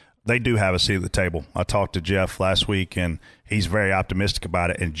terms. They do have a seat at the table. I talked to Jeff last week, and he's very optimistic about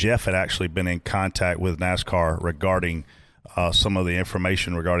it. And Jeff had actually been in contact with NASCAR regarding some of the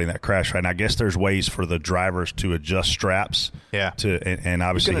information regarding that crash. Right, and I guess there's ways for the drivers to adjust straps. Yeah. And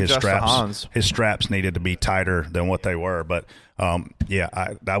obviously his straps needed to be tighter than what they were. But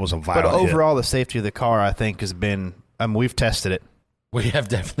that was a violent. But overall, the safety of the car, I think, has been. We've tested it. We have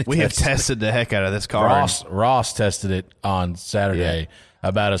definitely. We have tested the heck out of this car. Ross tested it on Saturday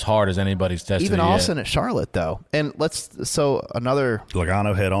about as hard as anybody's tested. Even it Austin yet. at Charlotte, though. And another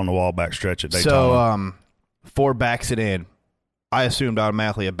Logano head on the wall backstretch at Daytona. So Ford backs it in. I assumed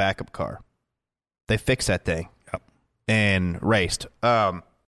automatically a backup car. They fixed that thing and raced. That's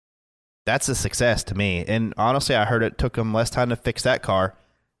a success to me. And honestly, I heard it took them less time to fix that car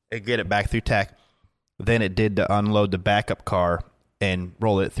and get it back through tech than it did to unload the backup car and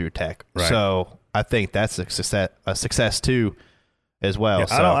roll it through tech. Right. So I think that's a success too, as well. Yeah,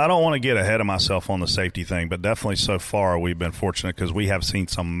 so, I don't want to get ahead of myself on the safety thing, but definitely so far we've been fortunate because we have seen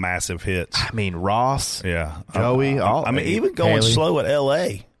some massive hits. I mean, Ross, Joey, even going Haley. slow at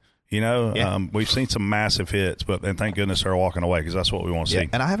L.A., we've seen some massive hits, and thank goodness they're walking away because that's what we want to see.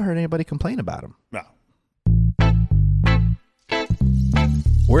 And I haven't heard anybody complain about them. No.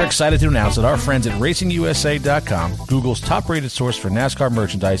 We're excited to announce that our friends at RacingUSA.com, Google's top-rated source for NASCAR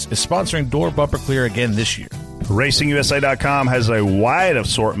merchandise, is sponsoring Door Bumper Clear again this year. RacingUSA.com has a wide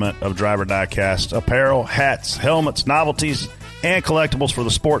assortment of driver diecast, apparel, hats, helmets, novelties, and collectibles for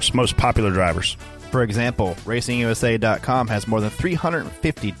the sport's most popular drivers. For example, RacingUSA.com has more than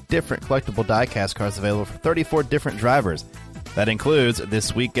 350 different collectible diecast cards available for 34 different drivers. That includes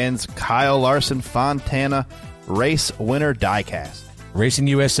this weekend's Kyle Larson Fontana Race Winner diecast.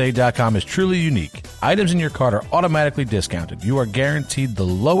 RacingUSA.com is truly unique. Items in your cart are automatically discounted. You are guaranteed the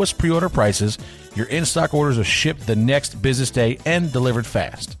lowest pre-order prices. Your in-stock orders are shipped the next business day and delivered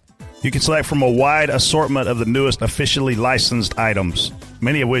fast. You can select from a wide assortment of the newest officially licensed items,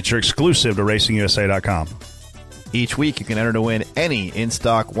 many of which are exclusive to RacingUSA.com. Each week, you can enter to win any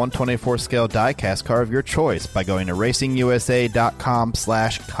in-stock 124 scale diecast card of your choice by going to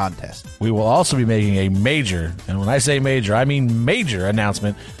RacingUSA.com/contest. We will also be making a major, and when I say major, I mean major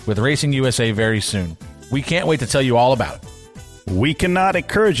announcement with Racing USA very soon. We can't wait to tell you all about it. We cannot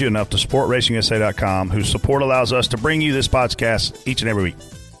encourage you enough to support RacingUSA.com, whose support allows us to bring you this podcast each and every week.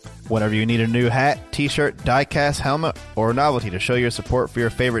 Whenever you need a new hat, t-shirt, diecast, helmet, or novelty to show your support for your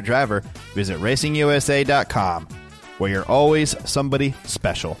favorite driver, visit RacingUSA.com, where you're always somebody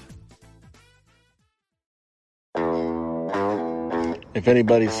special. If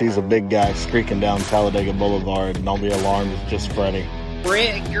anybody sees a big guy streaking down Talladega Boulevard, don't be alarmed, it's just Freddie.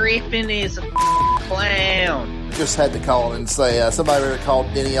 Brett Griffin is a clown. Just had to call and say somebody better call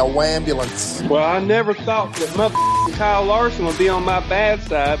Denny a wambulance. Well, I never thought that Kyle Larson would be on my bad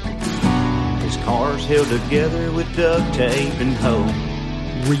side. His car's held together with duct tape and hope.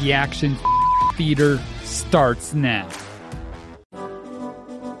 Reaction Theater starts now.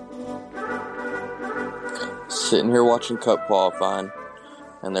 Sitting here watching Cup qualifying,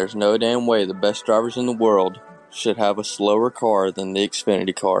 and there's no damn way the best drivers in the world should have a slower car than the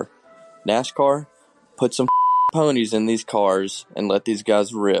Xfinity car. NASCAR, put some ponies in these cars and let these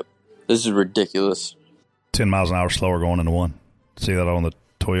guys rip. This is ridiculous. 10 miles an hour slower going into one. See that on the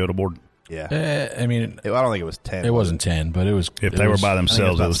Toyota board? Yeah. I mean, I don't think it was 10. It wasn't 10, but it was. If they were by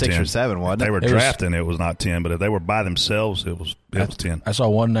themselves, it was 6 10. or 7, wasn't If it? they were It was- drafting, it was not 10. But if they were by themselves, it was 10. I saw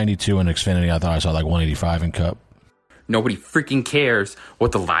 192 in Xfinity. I thought I saw like 185 in Cup. Nobody freaking cares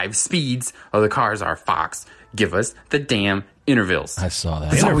what the live speeds of the cars are, Fox. Give us the damn intervals. I saw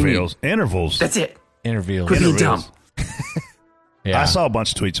that. That's all we need. Intervals. That's it. Intervals. Quit being dumb. Yeah. I saw a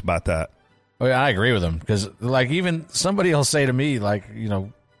bunch of tweets about that. Oh, yeah, I agree with him because, like, even somebody will say to me, like, you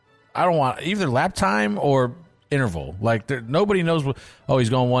know, I don't want either lap time or interval. Like, nobody knows what. Oh,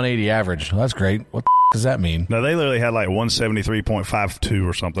 he's going 180 average. Well, that's great. What the does that mean? No, they literally had like 173.52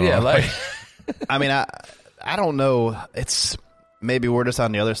 or something. Yeah, like, I mean, I don't know. It's maybe we're just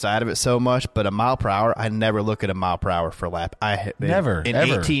on the other side of it so much, but a mile per hour, I never look at a mile per hour for lap. Never, in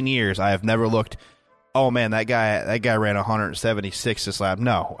ever. 18 years, I have never looked. Oh man, that guy ran 176 this lap.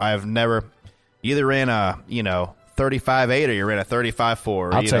 No, I have never. You either ran a 35.8 or you ran a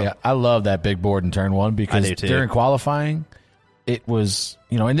 35.4. I'll tell you, I love that big board in turn one because I do too. during qualifying, it was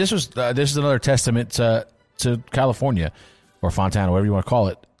and this is another testament to California or Fontana, whatever you want to call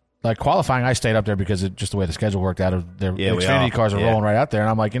it. Like qualifying, I stayed up there because just the way the schedule worked out. The Xfinity cars are rolling right out there, and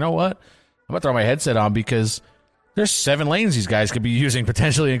I'm like, you know what? I'm gonna throw my headset on because there's 7 lanes these guys could be using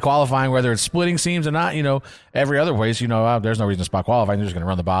potentially in qualifying, whether it's splitting seams or not. Every other ways, there's no reason to spot qualifying. They're just going to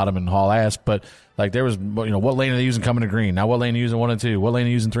run the bottom and haul ass. But like there was, what lane are they using coming to green? Now what lane are you using 1 and 2? What lane are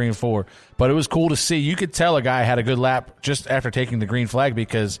you using 3 and 4? But it was cool to see. You could tell a guy had a good lap just after taking the green flag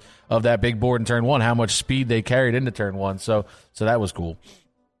because of that big board in turn 1, how much speed they carried into turn 1. So that was cool.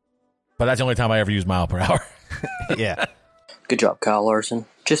 But that's the only time I ever used mile per hour. Yeah. Good job, Kyle Larson.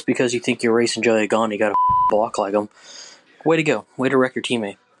 Just because you think you're racing Joey Gone, you got to block like him. Way to go. Way to wreck your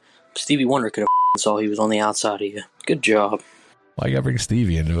teammate. Stevie Wonder could have saw he was on the outside of you. Good job. Why you got to bring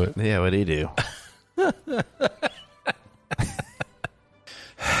Stevie into it? Yeah, what'd he do?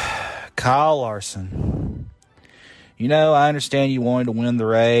 Kyle Larson. I understand you wanted to win the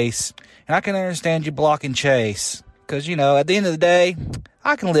race, and I can understand you blocking Chase. Because, at the end of the day,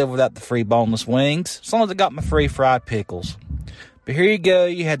 I can live without the free boneless wings, as long as I got my free fried pickles. But here you go,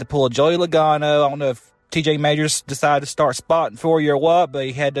 you had to pull a Joey Logano. I don't know if TJ Majors decided to start spotting for you or what, but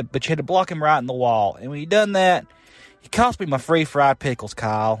you had to block him right in the wall. And when you done that, you cost me my free fried pickles,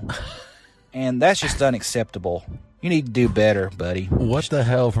 Kyle. And that's just unacceptable. You need to do better, buddy. What the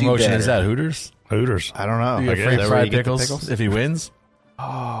hell promotion is that? Hooters? Hooters. I don't know. You get free fried pickles if he wins?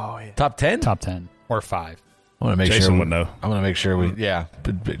 Oh, yeah. Top 10? Top 10 or 5. I want to make Jason sure. would know. I want to make sure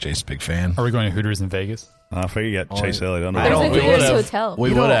Jason's a big fan. Are we going to Hooters in Vegas? I figure you got Chase Elliott. There's a Hooters hotel.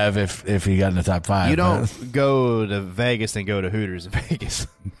 We would have if he got in the top 5. You don't go to Vegas and go to Hooters in Vegas.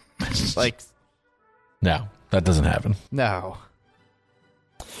 No, that doesn't happen. No.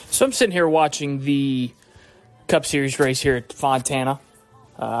 So I'm sitting here watching the Cup Series race here at Fontana.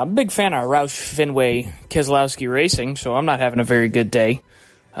 I'm a big fan of Roush Fenway Keselowski Racing, so I'm not having a very good day.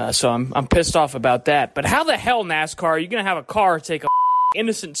 So I'm pissed off about that. But how the hell, NASCAR, are you going to have a car take a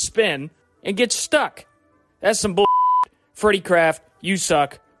innocent spin and get stuck? That's some bull. Freddie Kraft, you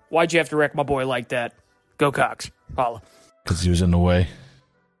suck. Why'd you have to wreck my boy like that? Go Cox. Holla. Because he was in the way.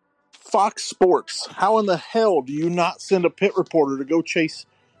 Fox Sports, how in the hell do you not send a pit reporter to go chase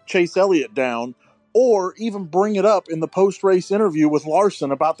Elliott down or even bring it up in the post-race interview with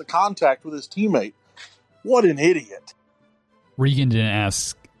Larson about the contact with his teammate? What an idiot. Regan didn't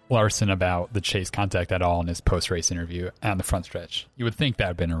ask Larson about the Chase contact at all in his post-race interview on the front stretch. You would think that would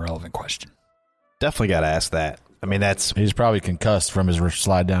have been a relevant question. Definitely got to ask that. I mean, he's probably concussed from his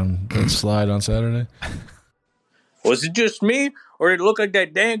slide on Saturday. Was it just me, or did it look like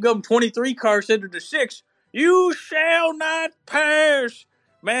that dang-gum 23 car said to the 6, "You shall not pass"?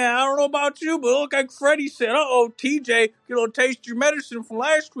 Man, I don't know about you, but it looked like Freddie said, "Uh-oh, TJ, taste your medicine from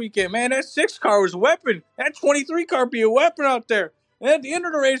last weekend." Man, that 6 car was a weapon. That 23 car be a weapon out there. And at the end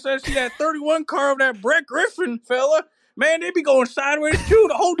of the race, I see that 31 car of that Brett Griffin fella. Man, they be going sideways, too.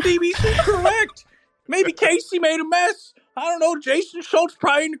 The whole DBC correct. Maybe Casey made a mess. I don't know. Jason Schultz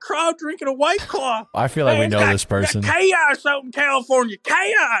probably in the crowd drinking a White Claw. I feel like we know this person. Chaos out in California.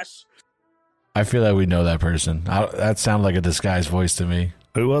 Chaos. I feel like we know that person. That sounded like a disguised voice to me.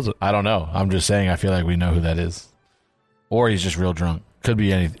 Who was it? I don't know. I'm just saying I feel like we know who that is. Or he's just real drunk. Could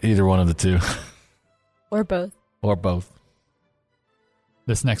be either one of the two. Or both. Or both.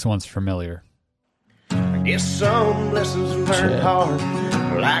 This next one's familiar. I guess some lessons learned hard,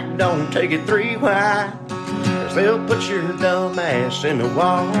 like don't take it 3 wide. 'cause they'll put your dumb ass in the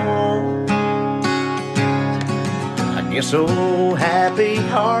wall. I guess old Happy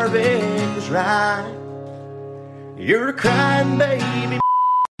Harvick was right. You're a crying baby,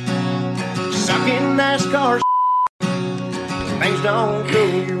 sucking NASCAR. Things don't go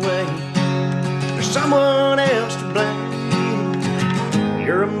your way. There's someone else to blame.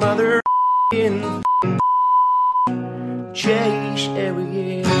 You're a mother in Chase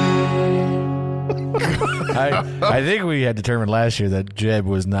Elliott. I think we had determined last year that Jeb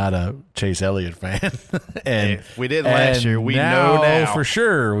was not a Chase Elliott fan. And if we did last year, we know now. For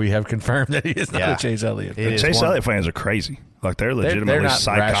sure we have confirmed that he is not a Chase Elliott fan. Chase Elliott fans are crazy. Like, they're legitimately they're not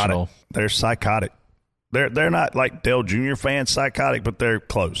psychotic. rational. They're psychotic. They're not like Dale Jr. fans psychotic, but they're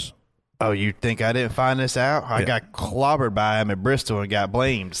close. Oh, you think I didn't find this out? I got clobbered by him at Bristol and got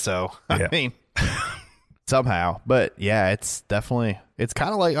blamed. So, I mean, somehow. But, yeah, it's definitely, it's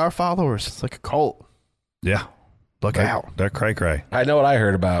kind of like our followers. It's like a cult. Yeah. Look out. They're cray-cray. I know what I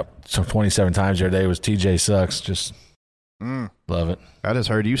heard about 27 times the other day was TJ sucks. Just love it. I just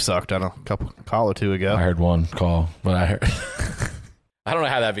heard you sucked on a call or two ago. I heard one call, but I heard... I don't know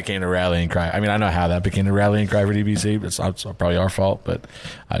how that became the rallying cry. I mean, I know how that became the rallying cry for DBC. It's probably our fault, but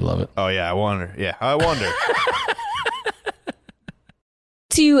I love it. Oh, yeah, I wonder. I wonder.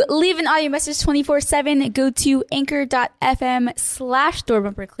 To leave an audio message 24/7, go to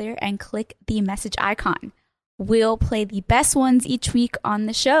anchor.fm/doorbumperclear and click the message icon. We'll play the best ones each week on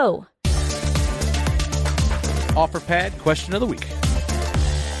the show. Offer pad question of the week.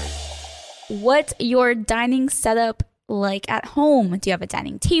 What's your dining setup like at home? Do you have a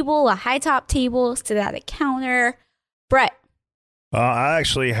dining table, a high top table, sit at a counter? Brett. I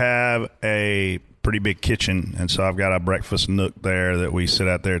actually have a pretty big kitchen, and so I've got a breakfast nook there that we sit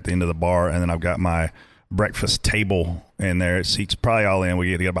out there at the end of the bar, and then I've got my breakfast table in there. It seats probably all in.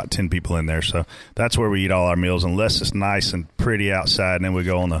 We get about 10 people in there, so that's where we eat all our meals, unless it's nice and pretty outside, and then we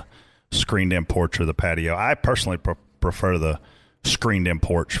go on the screened-in porch or the patio. I personally prefer the screened-in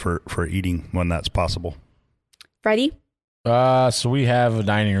porch for eating when that's possible. Freddie? So we have a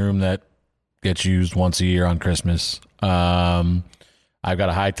dining room that gets used once a year on Christmas. I've got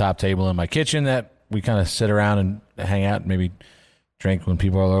a high top table in my kitchen that we kind of sit around and hang out and maybe drink when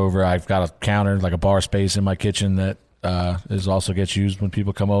people are over. I've got a counter, like a bar space in my kitchen that also gets used when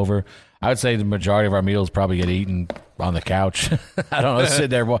people come over. I would say the majority of our meals probably get eaten on the couch. I don't know, sit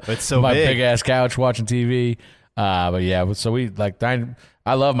there it's so my big. big ass couch watching TV. But yeah, so we like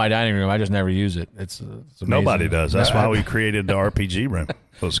I love my dining room. I just never use it. It's amazing. Nobody does. That's why we created the RPG room.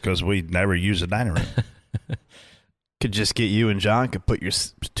 It was because we never use a dining room. Could just get you and John could put your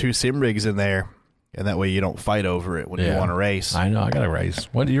 2 sim rigs in there, and that way you don't fight over it when you want to race. I know. I got to race.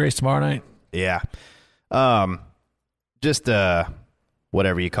 When do you race tomorrow night? Yeah. Just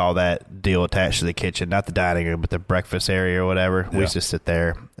whatever you call that deal attached to the kitchen, not the dining room, but the breakfast area or whatever. Yeah. We just sit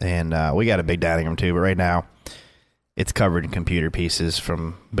there, and we got a big dining room too, but right now it's covered in computer pieces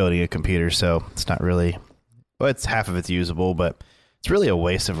from building a computer, so it's not really, well, it's half of it's usable, but it's really a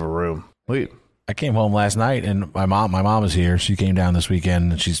waste of a room. I came home last night, and my mom is here. She came down this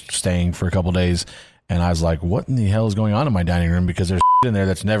weekend, and she's staying for a couple days. And I was like, what in the hell is going on in my dining room? Because there's in there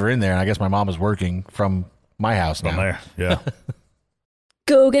that's never in there. And I guess my mom is working from my house now. From there, yeah.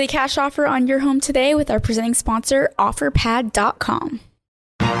 Go get a cash offer on your home today with our presenting sponsor, OfferPad.com.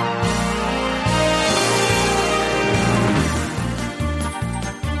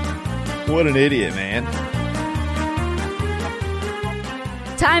 What an idiot, man.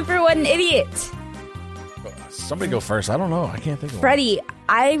 Time for What an Idiot. Somebody go first. I don't know. I can't think of Freddie,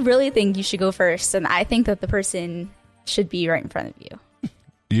 I really think you should go first, and I think that the person should be right in front of you.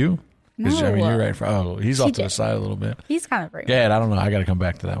 You? No. I mean, you're right in front. Oh, he's off to TJ. the side a little bit. He's kind of right. Yeah, I don't know. I got to come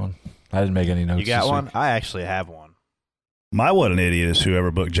back to that one. I didn't make any notes. You got this one? week. I actually have one. My what an idiot is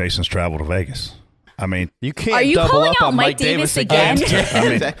whoever booked Jason's travel to Vegas. I mean, you can't Are you double calling up out on Mike Davis again? I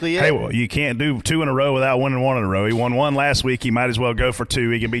mean, exactly it. Hey, well, you can't do 2 in a row without winning 1 in a row. He won 1 last week. He might as well go for 2.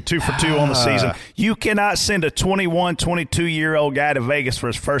 He can be 2 for 2 on the season. You cannot send a 21, 22-year-old guy to Vegas for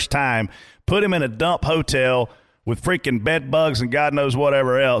his first time, put him in a dump hotel with freaking bed bugs and God knows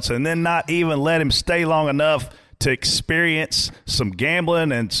whatever else, and then not even let him stay long enough to experience some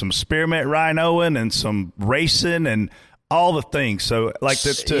gambling and some spearmint rhinoing and some racing and all the things. So, like,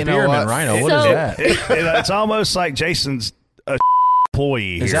 Spearmint rhino, what is that? It's almost like Jason's a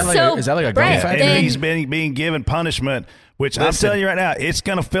employee here. Is that like a gummy factory? And he's being given punishment, which I'm telling you right now, it's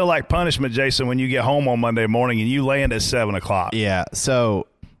going to feel like punishment, Jason, when you get home on Monday morning and you land at 7 o'clock. Yeah. So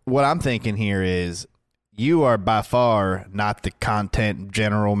what I'm thinking here is you are by far not the content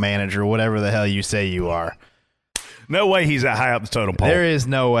general manager, whatever the hell you say you are. No way he's that high up the totem pole. There is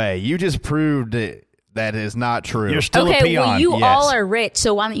no way. You just proved it That is not true. You're still a Okay, peon. well, you Yes. all are rich,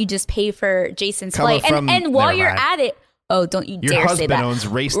 so why don't you just pay for Jason's Coming flight? from- And while never you're mind. at it, oh, don't you Your dare say husband that. owns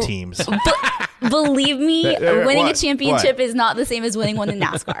race teams. Believe me, winning a What? championship is not the same as winning one in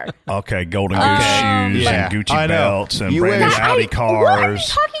NASCAR. Okay, Golden Goose shoes yeah. and Gucci I know. belts and You brand new wear- Audi What are you cars.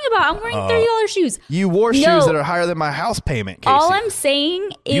 talking about? I'm wearing $30 shoes. You wore No. shoes that are higher than my house payment, Casey. All I'm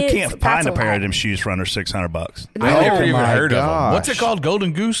saying You is can't find a pair of them shoes for under $600. I never even my heard of them. gosh. What's it called?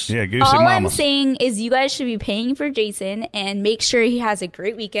 Golden Goose? Yeah, Goosey All I'm Mamas. saying is you guys should be paying for Jason and make sure he has a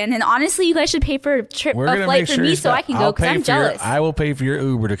great weekend. And honestly, you guys should pay for a We're gonna flight make for sure me he's so got- I can I'll go because pay I'm for your- jealous. I will pay for your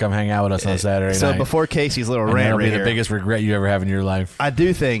Uber to come hang out with us on Saturday So night. before Casey's little And rant that'll right be the here, biggest regret you ever have in your life. I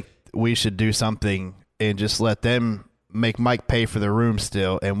do think we should do something and just let them make Mike pay for the room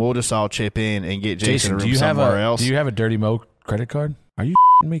still, and we'll just all chip in and get Jason a room somewhere else. Do you have a Dirty Mo credit card? Are you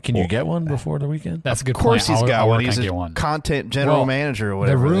me? Can you get one before the weekend? That's a good Of course point. he's got I'll one. work He's on a get one. content general Well, manager or The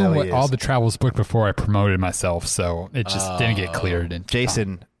whatever. room, hell he with is. all the travels booked before I promoted myself, so it just didn't get cleared. And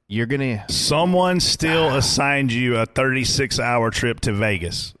Jason, you're gonna. Someone still assigned you a 36-hour trip to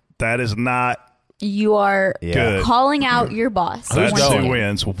Vegas. That is not You are good. calling out your boss. That's once two again.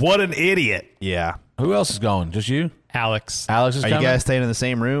 wins. What an idiot. Yeah. Who else is going? Just you? Alex. Alex is Are coming? you guys staying in the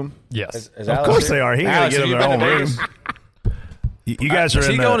same room? Yes. Of course they are. He got to Alex, get have them you their been own to room. Vegas? You guys are Is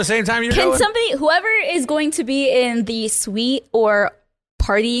in he the going the same time you're Can going? somebody, whoever is going to be in the suite or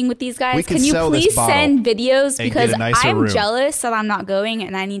partying with these We guys, could can you sell this please bottle send videos and because get a nicer I'm room. jealous that I'm not going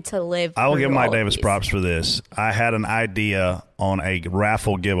and I need to live. I will through give Mike all of Davis these. props for this. I had an idea on a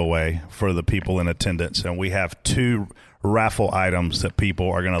raffle giveaway for the people in attendance, and we have 2 raffle items that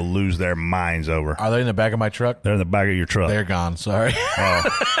people are going to lose their minds over. Are they in the back of my truck? They're in the back of your truck. They're gone. Sorry.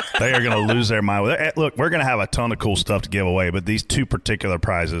 They are going to lose their mind. Look, we're going to have a ton of cool stuff to give away, but these 2 particular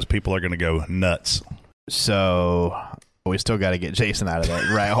prizes, people are going to go nuts. So we still got to get Jason out of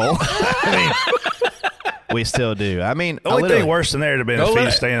that rat hole. I mean, we still do. I mean, The only thing worse than there to be is if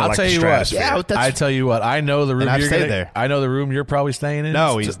he's staying in I'll like tell the you what. stratosphere. Yeah, that's- I tell you what. I know the room And I've you're stayed gonna, there. I know the room you're probably staying in.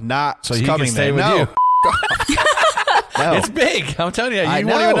 No, he's not. So he coming can stay there. with No. you. No. It's big. I'm telling you. I You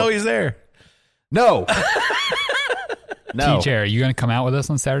won't know. even know he's there. No. No. TJ, are you going to come out with us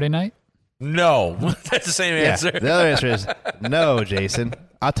on Saturday night? No. That's the same Yeah, answer. the other answer is no, Jason.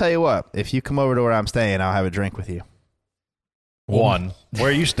 I'll tell you what. If you come over to where I'm staying, I'll have a drink with you. One. Where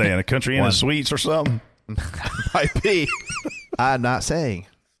are you staying? A country inn One. and suites or something? Might be. I'm not saying.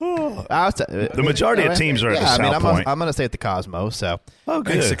 The majority of teams are at the South Point. I'm going to stay at the Cosmo. So. Oh,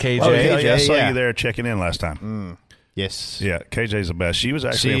 good. Thanks to KJ. Oh, yeah, I saw yeah. you there checking in last time. Yes. Yeah, KJ's the best. She was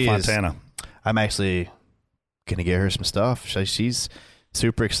actually She in is. Fontana. I'm actually going to get her some stuff. She's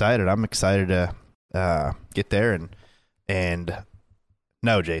super excited. I'm excited to get there and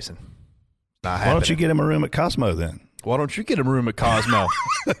no, Jason. Not Why don't you happening. get him a room at Cosmo then? Why don't you get a room at Cosmo?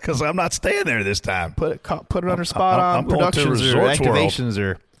 Because I'm not staying there this time. Put it under spot on I'm going to productions or Resorts World. activations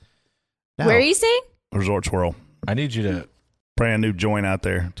or. No. Where are you staying? Resorts World. I need you to. Brand new joint out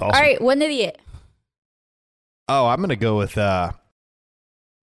there. It's awesome. All right, one idiot. Oh, I'm gonna go with the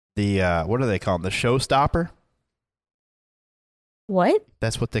what do they call them? The showstopper. What?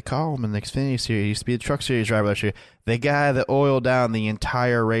 That's what they call him in the Xfinity series. He used to be the truck series driver last year. The guy that oiled down the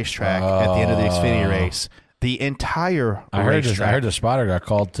entire racetrack at the end of the Xfinity race. The entire I heard racetrack. the spotter got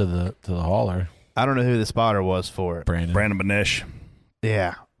called to the hauler. I don't know who the spotter was for it. Brandon Benish.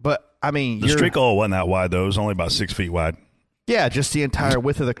 Yeah. But, I mean, The streak oil wasn't that wide, though. It was only about 6 feet wide. yeah, just the entire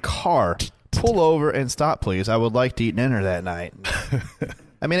width of the car. Pull over and stop, please. I would like to eat dinner that night.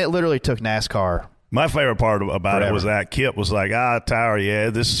 I mean, it literally took NASCAR. My favorite part about Forever. it was that Kip was like, Tower, yeah,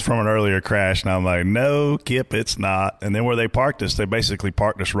 this is from an earlier crash. And I'm like, no, Kip, it's not. And then where they parked us, they basically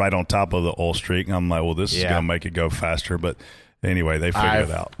parked us right on top of the oil streak. And I'm like, well, this is going to make it go faster. But anyway, they figured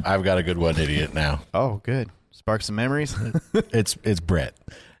it out. I've got a good one, idiot, now. Oh, good. Spark some memories. It's Brett.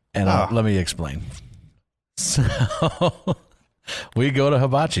 And let me explain. So we go to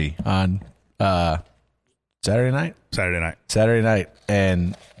Hibachi on Saturday night. Saturday night,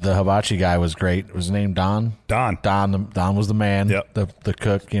 and the hibachi guy was great. Was his name Don? Don was the man. Yep. The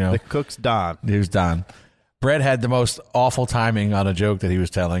cook. You know, the cook's Don. He was Don. Brett had the most awful timing on a joke that he was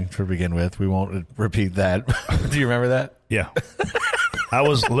telling to begin with. We won't repeat that. Do you remember that? Yeah. I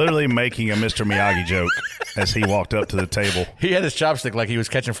was literally making a Mr. Miyagi joke as he walked up to the table. He had his chopstick like he was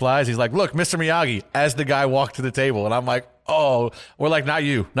catching flies. He's like, "Look, Mr. Miyagi," as the guy walked to the table, and I'm like, "Oh, we're like, not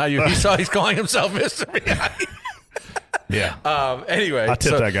you. He's calling himself Mr. Miyagi." Yeah. Anyway, I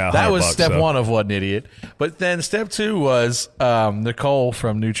tipped that guy $100. That was step so. one of what an idiot. But then step two was Nicole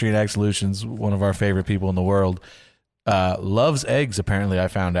from Nutrient Ag Solutions, one of our favorite people in the world, loves eggs. Apparently, I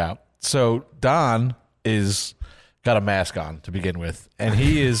found out. So Don is got a mask on to begin with, and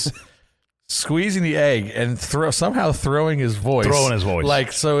he is squeezing the egg and somehow throwing his voice.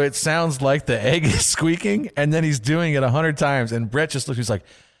 Like, so it sounds like the egg is squeaking, and then he's doing it 100 times. And Brett just looks, he's like,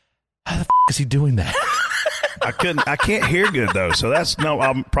 how the is he doing that? I can't hear good though, so that's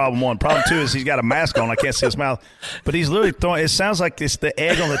problem one. Problem two is he's got a mask on. I can't see his mouth, but he's literally throwing. It sounds like it's the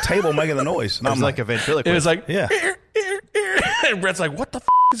egg on the table making the noise. And I'm like a ventriloquist. It was like, yeah. And Brett's like, what the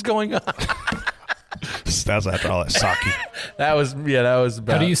is going on? That's after all that sake. That was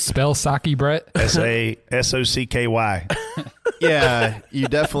bad. How do you spell sake, Brett? SASOCKY. Yeah, you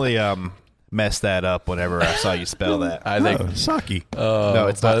definitely messed that up whenever I saw you spell that. I think sake. No,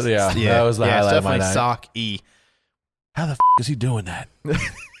 it's not. Yeah, that was the highlight it's of my definitely night. sake. How the is he doing that?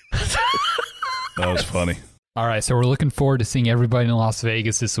 That was funny. All right, so we're looking forward to seeing everybody in Las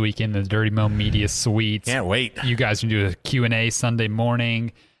Vegas this weekend, the Dirty Mo Media Suites. Can't wait. You guys can do a Q&A Sunday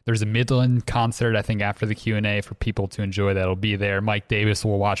morning. There's a Midland concert, I think, after the Q&A for people to enjoy that'll be there. Mike Davis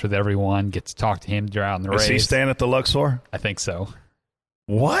will watch with everyone, get to talk to him throughout the race. Is he staying at the Luxor? I think so.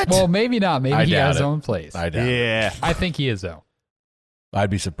 What? Well, maybe not. Maybe he has his own place. I doubt Yeah. I think he is, though. I'd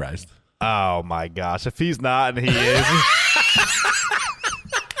be surprised. Oh my gosh, if he's not and he is.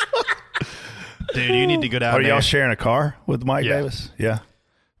 Dude, you need to go down Are there. y'all sharing a car with Mike Davis? Yeah.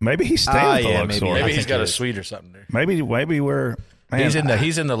 Maybe he's staying at the Luxor. Maybe he's got a suite or something there. Maybe we're... Man,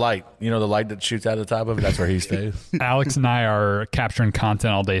 He's in the light. You know, the light that shoots out of the top of it? That's where he stays. Alex and I are capturing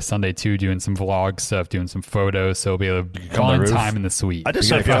content all day Sunday, too, doing some vlog stuff, doing some photos, so it'll be a fun time in the suite. I just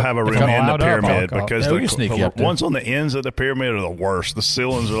hope y'all have a room in the pyramid because the ones on the ends of the pyramid are the worst. The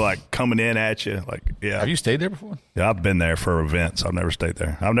ceilings are like coming in at you. Like, yeah. Have you stayed there before? Yeah, I've been there for events. I've never stayed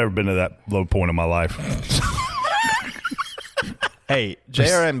there. I've never been to that low point in my life. Hey,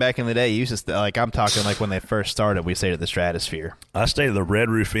 JRN back in the day used to I'm talking like when they first started, we stayed at the Stratosphere. I stayed at the Red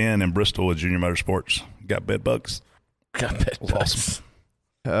Roof Inn in Bristol with Junior Motorsports. Got bed bugs. Awesome.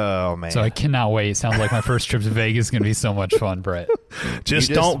 Oh man! So I cannot wait. Sounds like my first trip to Vegas is going to be so much fun, Brett.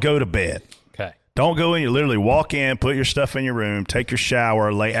 Just don't go to bed. Okay. Don't go in. You literally walk in, put your stuff in your room, take your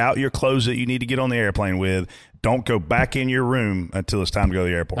shower, lay out your clothes that you need to get on the airplane with. Don't go back in your room until it's time to go to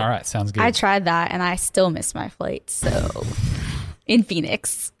the airport. All right, sounds good. I tried that and I still missed my flight. So in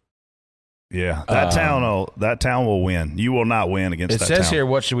Phoenix. Yeah, that town will win. You will not win against that town. It says here,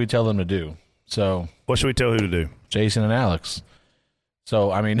 what should we tell them to do? So what should we tell who to do? Jason and Alex.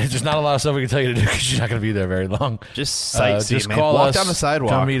 So, I mean, there's not a lot of stuff we can tell you to do because you're not going to be there very long. Just sightsee, just man. call Walk us, down the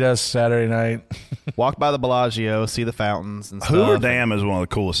sidewalk. Come meet us Saturday night. Walk by the Bellagio, see the fountains and stuff. Hoover Dam is one of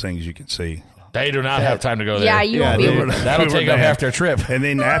the coolest things you can see. They do not have time to go there. Yeah, you won't be able to. That'll take up half their trip. And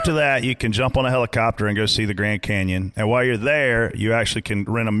then after that, you can jump on a helicopter and go see the Grand Canyon. And while you're there, you actually can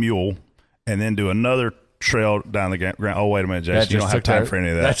rent a mule and then do another trail down the Grand. Oh, wait a minute, Jason. You don't have time for any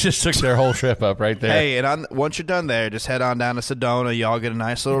of that. That just took their whole trip up right there. Hey, and once you're done there, just head on down to Sedona. Y'all get a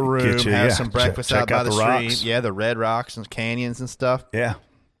nice little room, have some breakfast check out by out the the stream. rocks. Yeah, the red rocks and canyons and stuff. Yeah.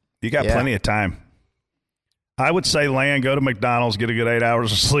 You got plenty of time. I would say land, go to McDonald's, get a good 8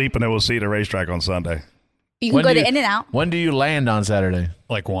 hours of sleep, and then we'll see you at the racetrack on Sunday. You can go to In-N-Out. When do you land on Saturday?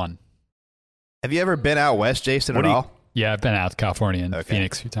 Like 1. Have you ever been out west, Jason, at all? Yeah, I've been out to California and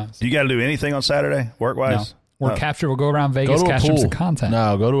Phoenix a few times. You got to do anything on Saturday, work-wise? No. We'll go around Vegas, capture some content.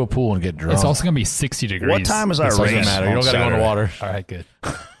 No, go to a pool and get drunk. It's also going to be 60 degrees. What time is our race? Doesn't matter. You don't got to go in the water. All right, good.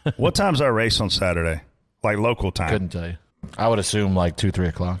 What time's our race on Saturday? Like local time? Couldn't tell you. I would assume like 2, 3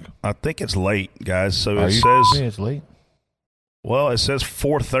 o'clock. I think it's late, guys. So Are it you says it's late. Well, it says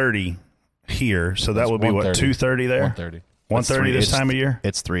 4:30 here, so that That's would be what 2:30 there. 1:30. 1:30 this time of year.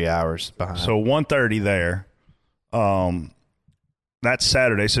 It's 3 hours behind. So 1:30 there. That's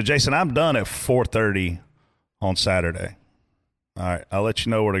Saturday. So Jason, I'm done at 4:30 on Saturday. All right, I'll let you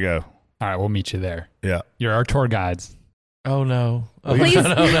know where to go. All right, we'll meet you there. Yeah, you're our tour guides. Oh no! Oh, Please.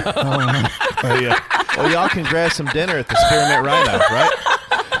 No. Oh, yeah. Well, y'all can grab some dinner at the Spearmint Rhino, right?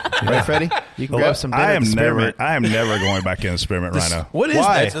 Right, Freddie? You can grab some dinner I at the Spearmint. am never going back in the Spearmint Rhino. What is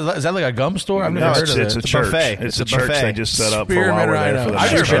Why? that? Is that like a gum store? I've never No, heard of it's it. a church. buffet. It's It's a a church buffet. they just set up for a Spearmint while we're there Rhino. for the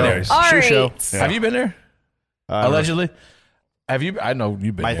I've never been there. All right. show. Yeah. Have you been there? Allegedly. Have you? I know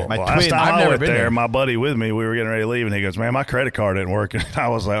you've been there. my Last twin, time I've I never went been there, there. my buddy with me, we were getting ready to leave, and he goes, "Man, my credit card didn't work." And I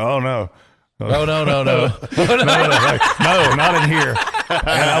was like, "Oh no." Oh no! No, not in here. And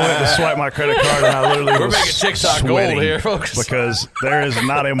I went to swipe my credit card, and I literally We're was making TikTok sweating gold here, folks. because there is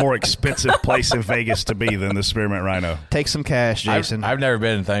not a more expensive place in Vegas to be than the Spearmint Rhino. Take some cash, Jason. I've never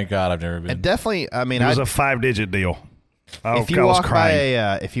been. Thank God, I've never been. and definitely, I mean, It was a 5-digit deal. if you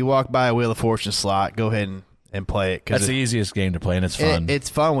walk by a Wheel of Fortune slot, go ahead and play it. That's the easiest game to play, and it's fun. It's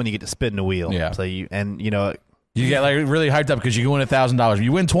fun when you get to spin the wheel. Yeah. So you get like really hyped up because you can win $1,000.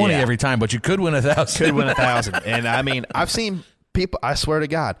 You win 20 every time, but you could win 1,000. could win 1,000. And I mean, I've seen people. I swear to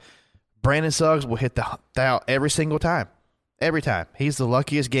God, Brandon Suggs will hit the out every single time. Every time. He's the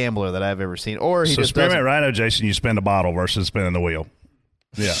luckiest gambler that I've ever seen. Or he so just doesn't. Spearmint Rhino, Jason, you spin the bottle versus spinning the wheel.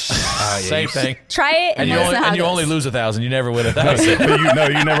 Yeah. Same thing. Try it and, you only lose 1,000. You never win 1,000.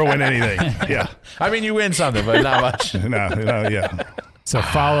 you never win anything. Yeah. I mean, you win something, but not much. Yeah. So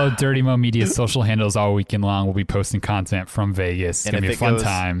follow Dirty Mo Media's social handles all weekend long. We'll be posting content from Vegas. It's going to be a fun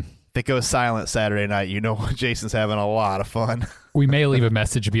time. If it goes silent Saturday night, you know Jason's having a lot of fun. We may leave a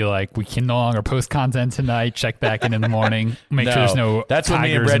message to be like, we can no longer post content tonight. Check back in the morning. Make sure there's no That's when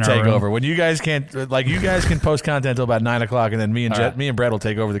me and Brett take over. When you guys can't, like, you guys can post content until about 9 o'clock, and then me and Brett will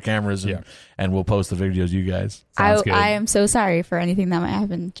take over the cameras and we'll post the videos. You guys. I am so sorry for anything that might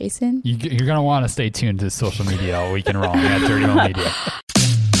happen, Jason. You're going to want to stay tuned to social media all weekend long at Dirty Mo Media.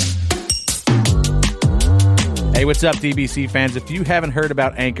 Hey, what's up, DBC fans? If you haven't heard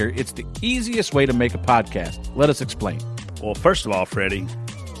about Anchor, it's the easiest way to make a podcast. Let us explain. Well, first of all, Freddie,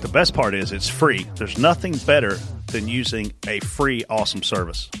 the best part is it's free. There's nothing better than using a free, awesome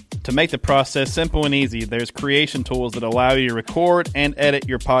service. To make the process simple and easy, there's creation tools that allow you to record and edit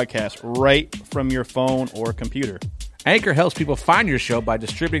your podcast right from your phone or computer. Anchor helps people find your show by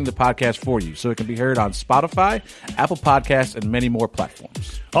distributing the podcast for you, so it can be heard on Spotify, Apple Podcasts, and many more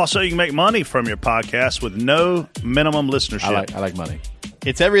platforms. Also, you can make money from your podcast with no minimum listenership. I like money.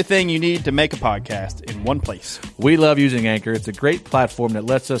 It's everything you need to make a podcast in one place. We love using Anchor. It's a great platform that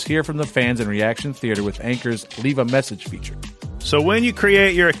lets us hear from the fans in Reaction Theater with Anchor's Leave a Message feature. So when you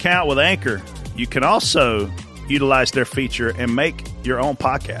create your account with Anchor, you can also utilize their feature and make your own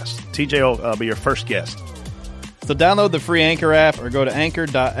podcast. TJ will be your first guest. So download the free Anchor app or go to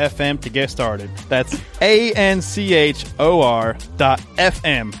anchor.fm to get started. That's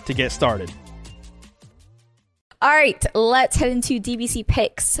ANCHOR.FM to get started. All right, let's head into DBC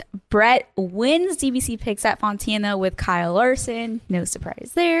picks. Brett wins DBC picks at Fontana with Kyle Larson. No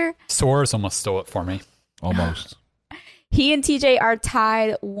surprise there. Soares almost stole it for me. Almost. He and TJ are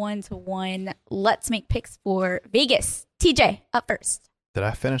tied 1-1. Let's make picks for Vegas. TJ, up first. Did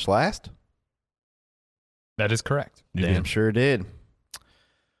I finish last? That is correct. Damn sure did.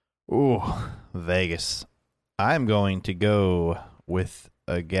 Ooh, Vegas. I'm going to go with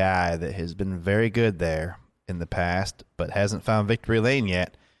a guy that has been very good there in the past, but hasn't found victory lane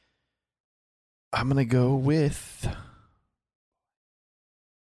yet. I'm going to go with...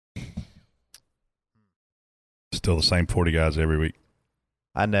 Still the same 40 guys every week.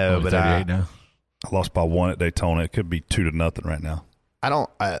 I know, but I lost by 1 at Daytona. It could be 2-0 right now.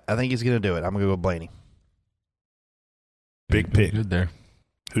 I think he's going to do it. I'm going to go with Blaney. Big pick. Good there.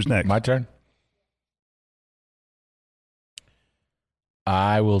 Who's next? My turn.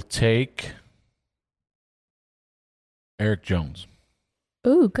 I will take Eric Jones.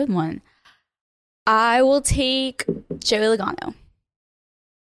 Ooh, good one. I will take Joey Logano.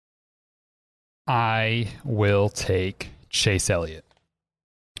 I will take Chase Elliott.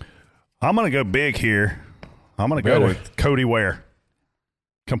 I'm going to go big here. I'm going to go with Cody Ware.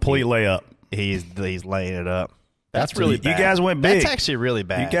 Complete layup. He's laying it up. That's really bad. bad. You guys went big. That's actually really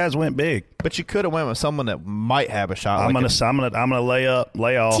bad. You guys went big. But you could have went with someone that might have a shot. I'm gonna lay off.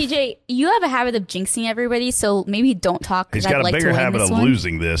 TJ, you have a habit of jinxing everybody, so maybe don't talk. He's got a like bigger habit of one.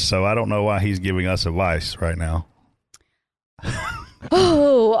 losing this, so I don't know why he's giving us advice right now.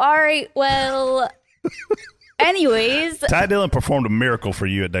 Oh, all right. Well, anyways, Ty Dillon performed a miracle for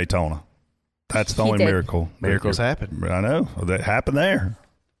you at Daytona. That's the only did. miracle. Miracles happen. I know that happened there.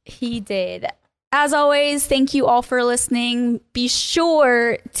 he did. As always, thank you all for listening. Be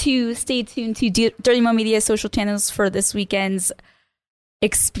sure to stay tuned to Dirty Mo Media social channels for this weekend's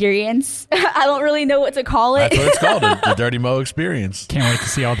experience. I don't really know what to call it. That's what it's called, the Dirty Mo experience. Can't wait to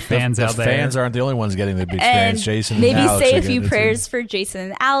see all the fans out there. Fans aren't the only ones getting the experience. And Jason maybe and Alex say a are few getting it prayers for Jason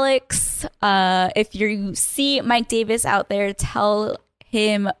and Alex. If you see Mike Davis out there, tell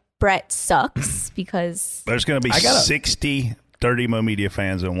him Brett sucks, because there's going to be 60 Dirty Mo Media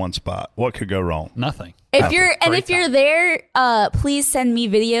fans in one spot. What could go wrong? Nothing. If you're there, please send me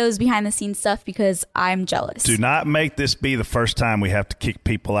videos, behind the scenes stuff, because I'm jealous. Do not make this be the first time we have to kick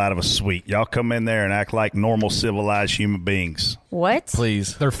people out of a suite. Y'all come in there and act like normal, civilized human beings. What?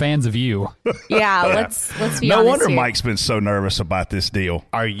 Please. They're fans of you. Yeah, let's be no honest wonder here. Mike's been so nervous about this deal.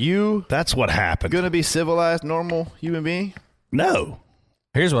 Are you? That's what happened. Going to be civilized, normal human being? No.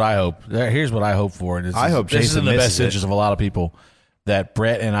 Here's what I hope. Here's what I hope for. And I hope this is in Jason the best misses it. interest of a lot of people, that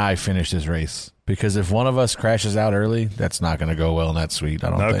Brett and I finish this race. Because if one of us crashes out early, that's not going to go well in that suite. I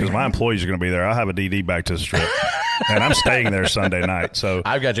don't No, think. because my employees are going to be there. I'll have a DD back to the strip. And I'm staying there Sunday night. So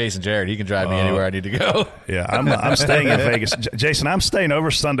I've got Jason Jarrett. He can drive me anywhere I need to go. Yeah, I'm staying in Vegas. Jason, I'm staying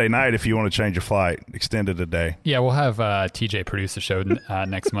over Sunday night if you want to change your flight, extended a day. Yeah, we'll have TJ produce the show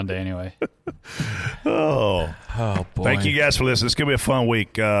next Monday anyway. Oh, boy. Thank you guys for listening. It's going to be a fun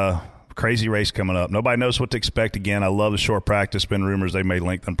week. Crazy race coming up. Nobody knows what to expect again. I love the short practice. Been rumors they may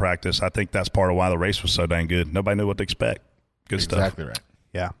lengthen practice. I think that's part of why the race was so dang good. Nobody knew what to expect. Good stuff. Exactly right.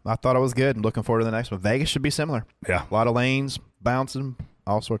 Yeah, I thought it was good. I'm looking forward to the next one. Vegas should be similar. Yeah. A lot of lanes, bouncing,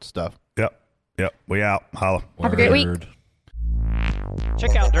 all sorts of stuff. Yep. We out. Holla. Have a great week.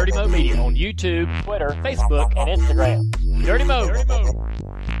 Check out Dirty Mo Media on YouTube, Twitter, Facebook, and Instagram. Dirty Mo.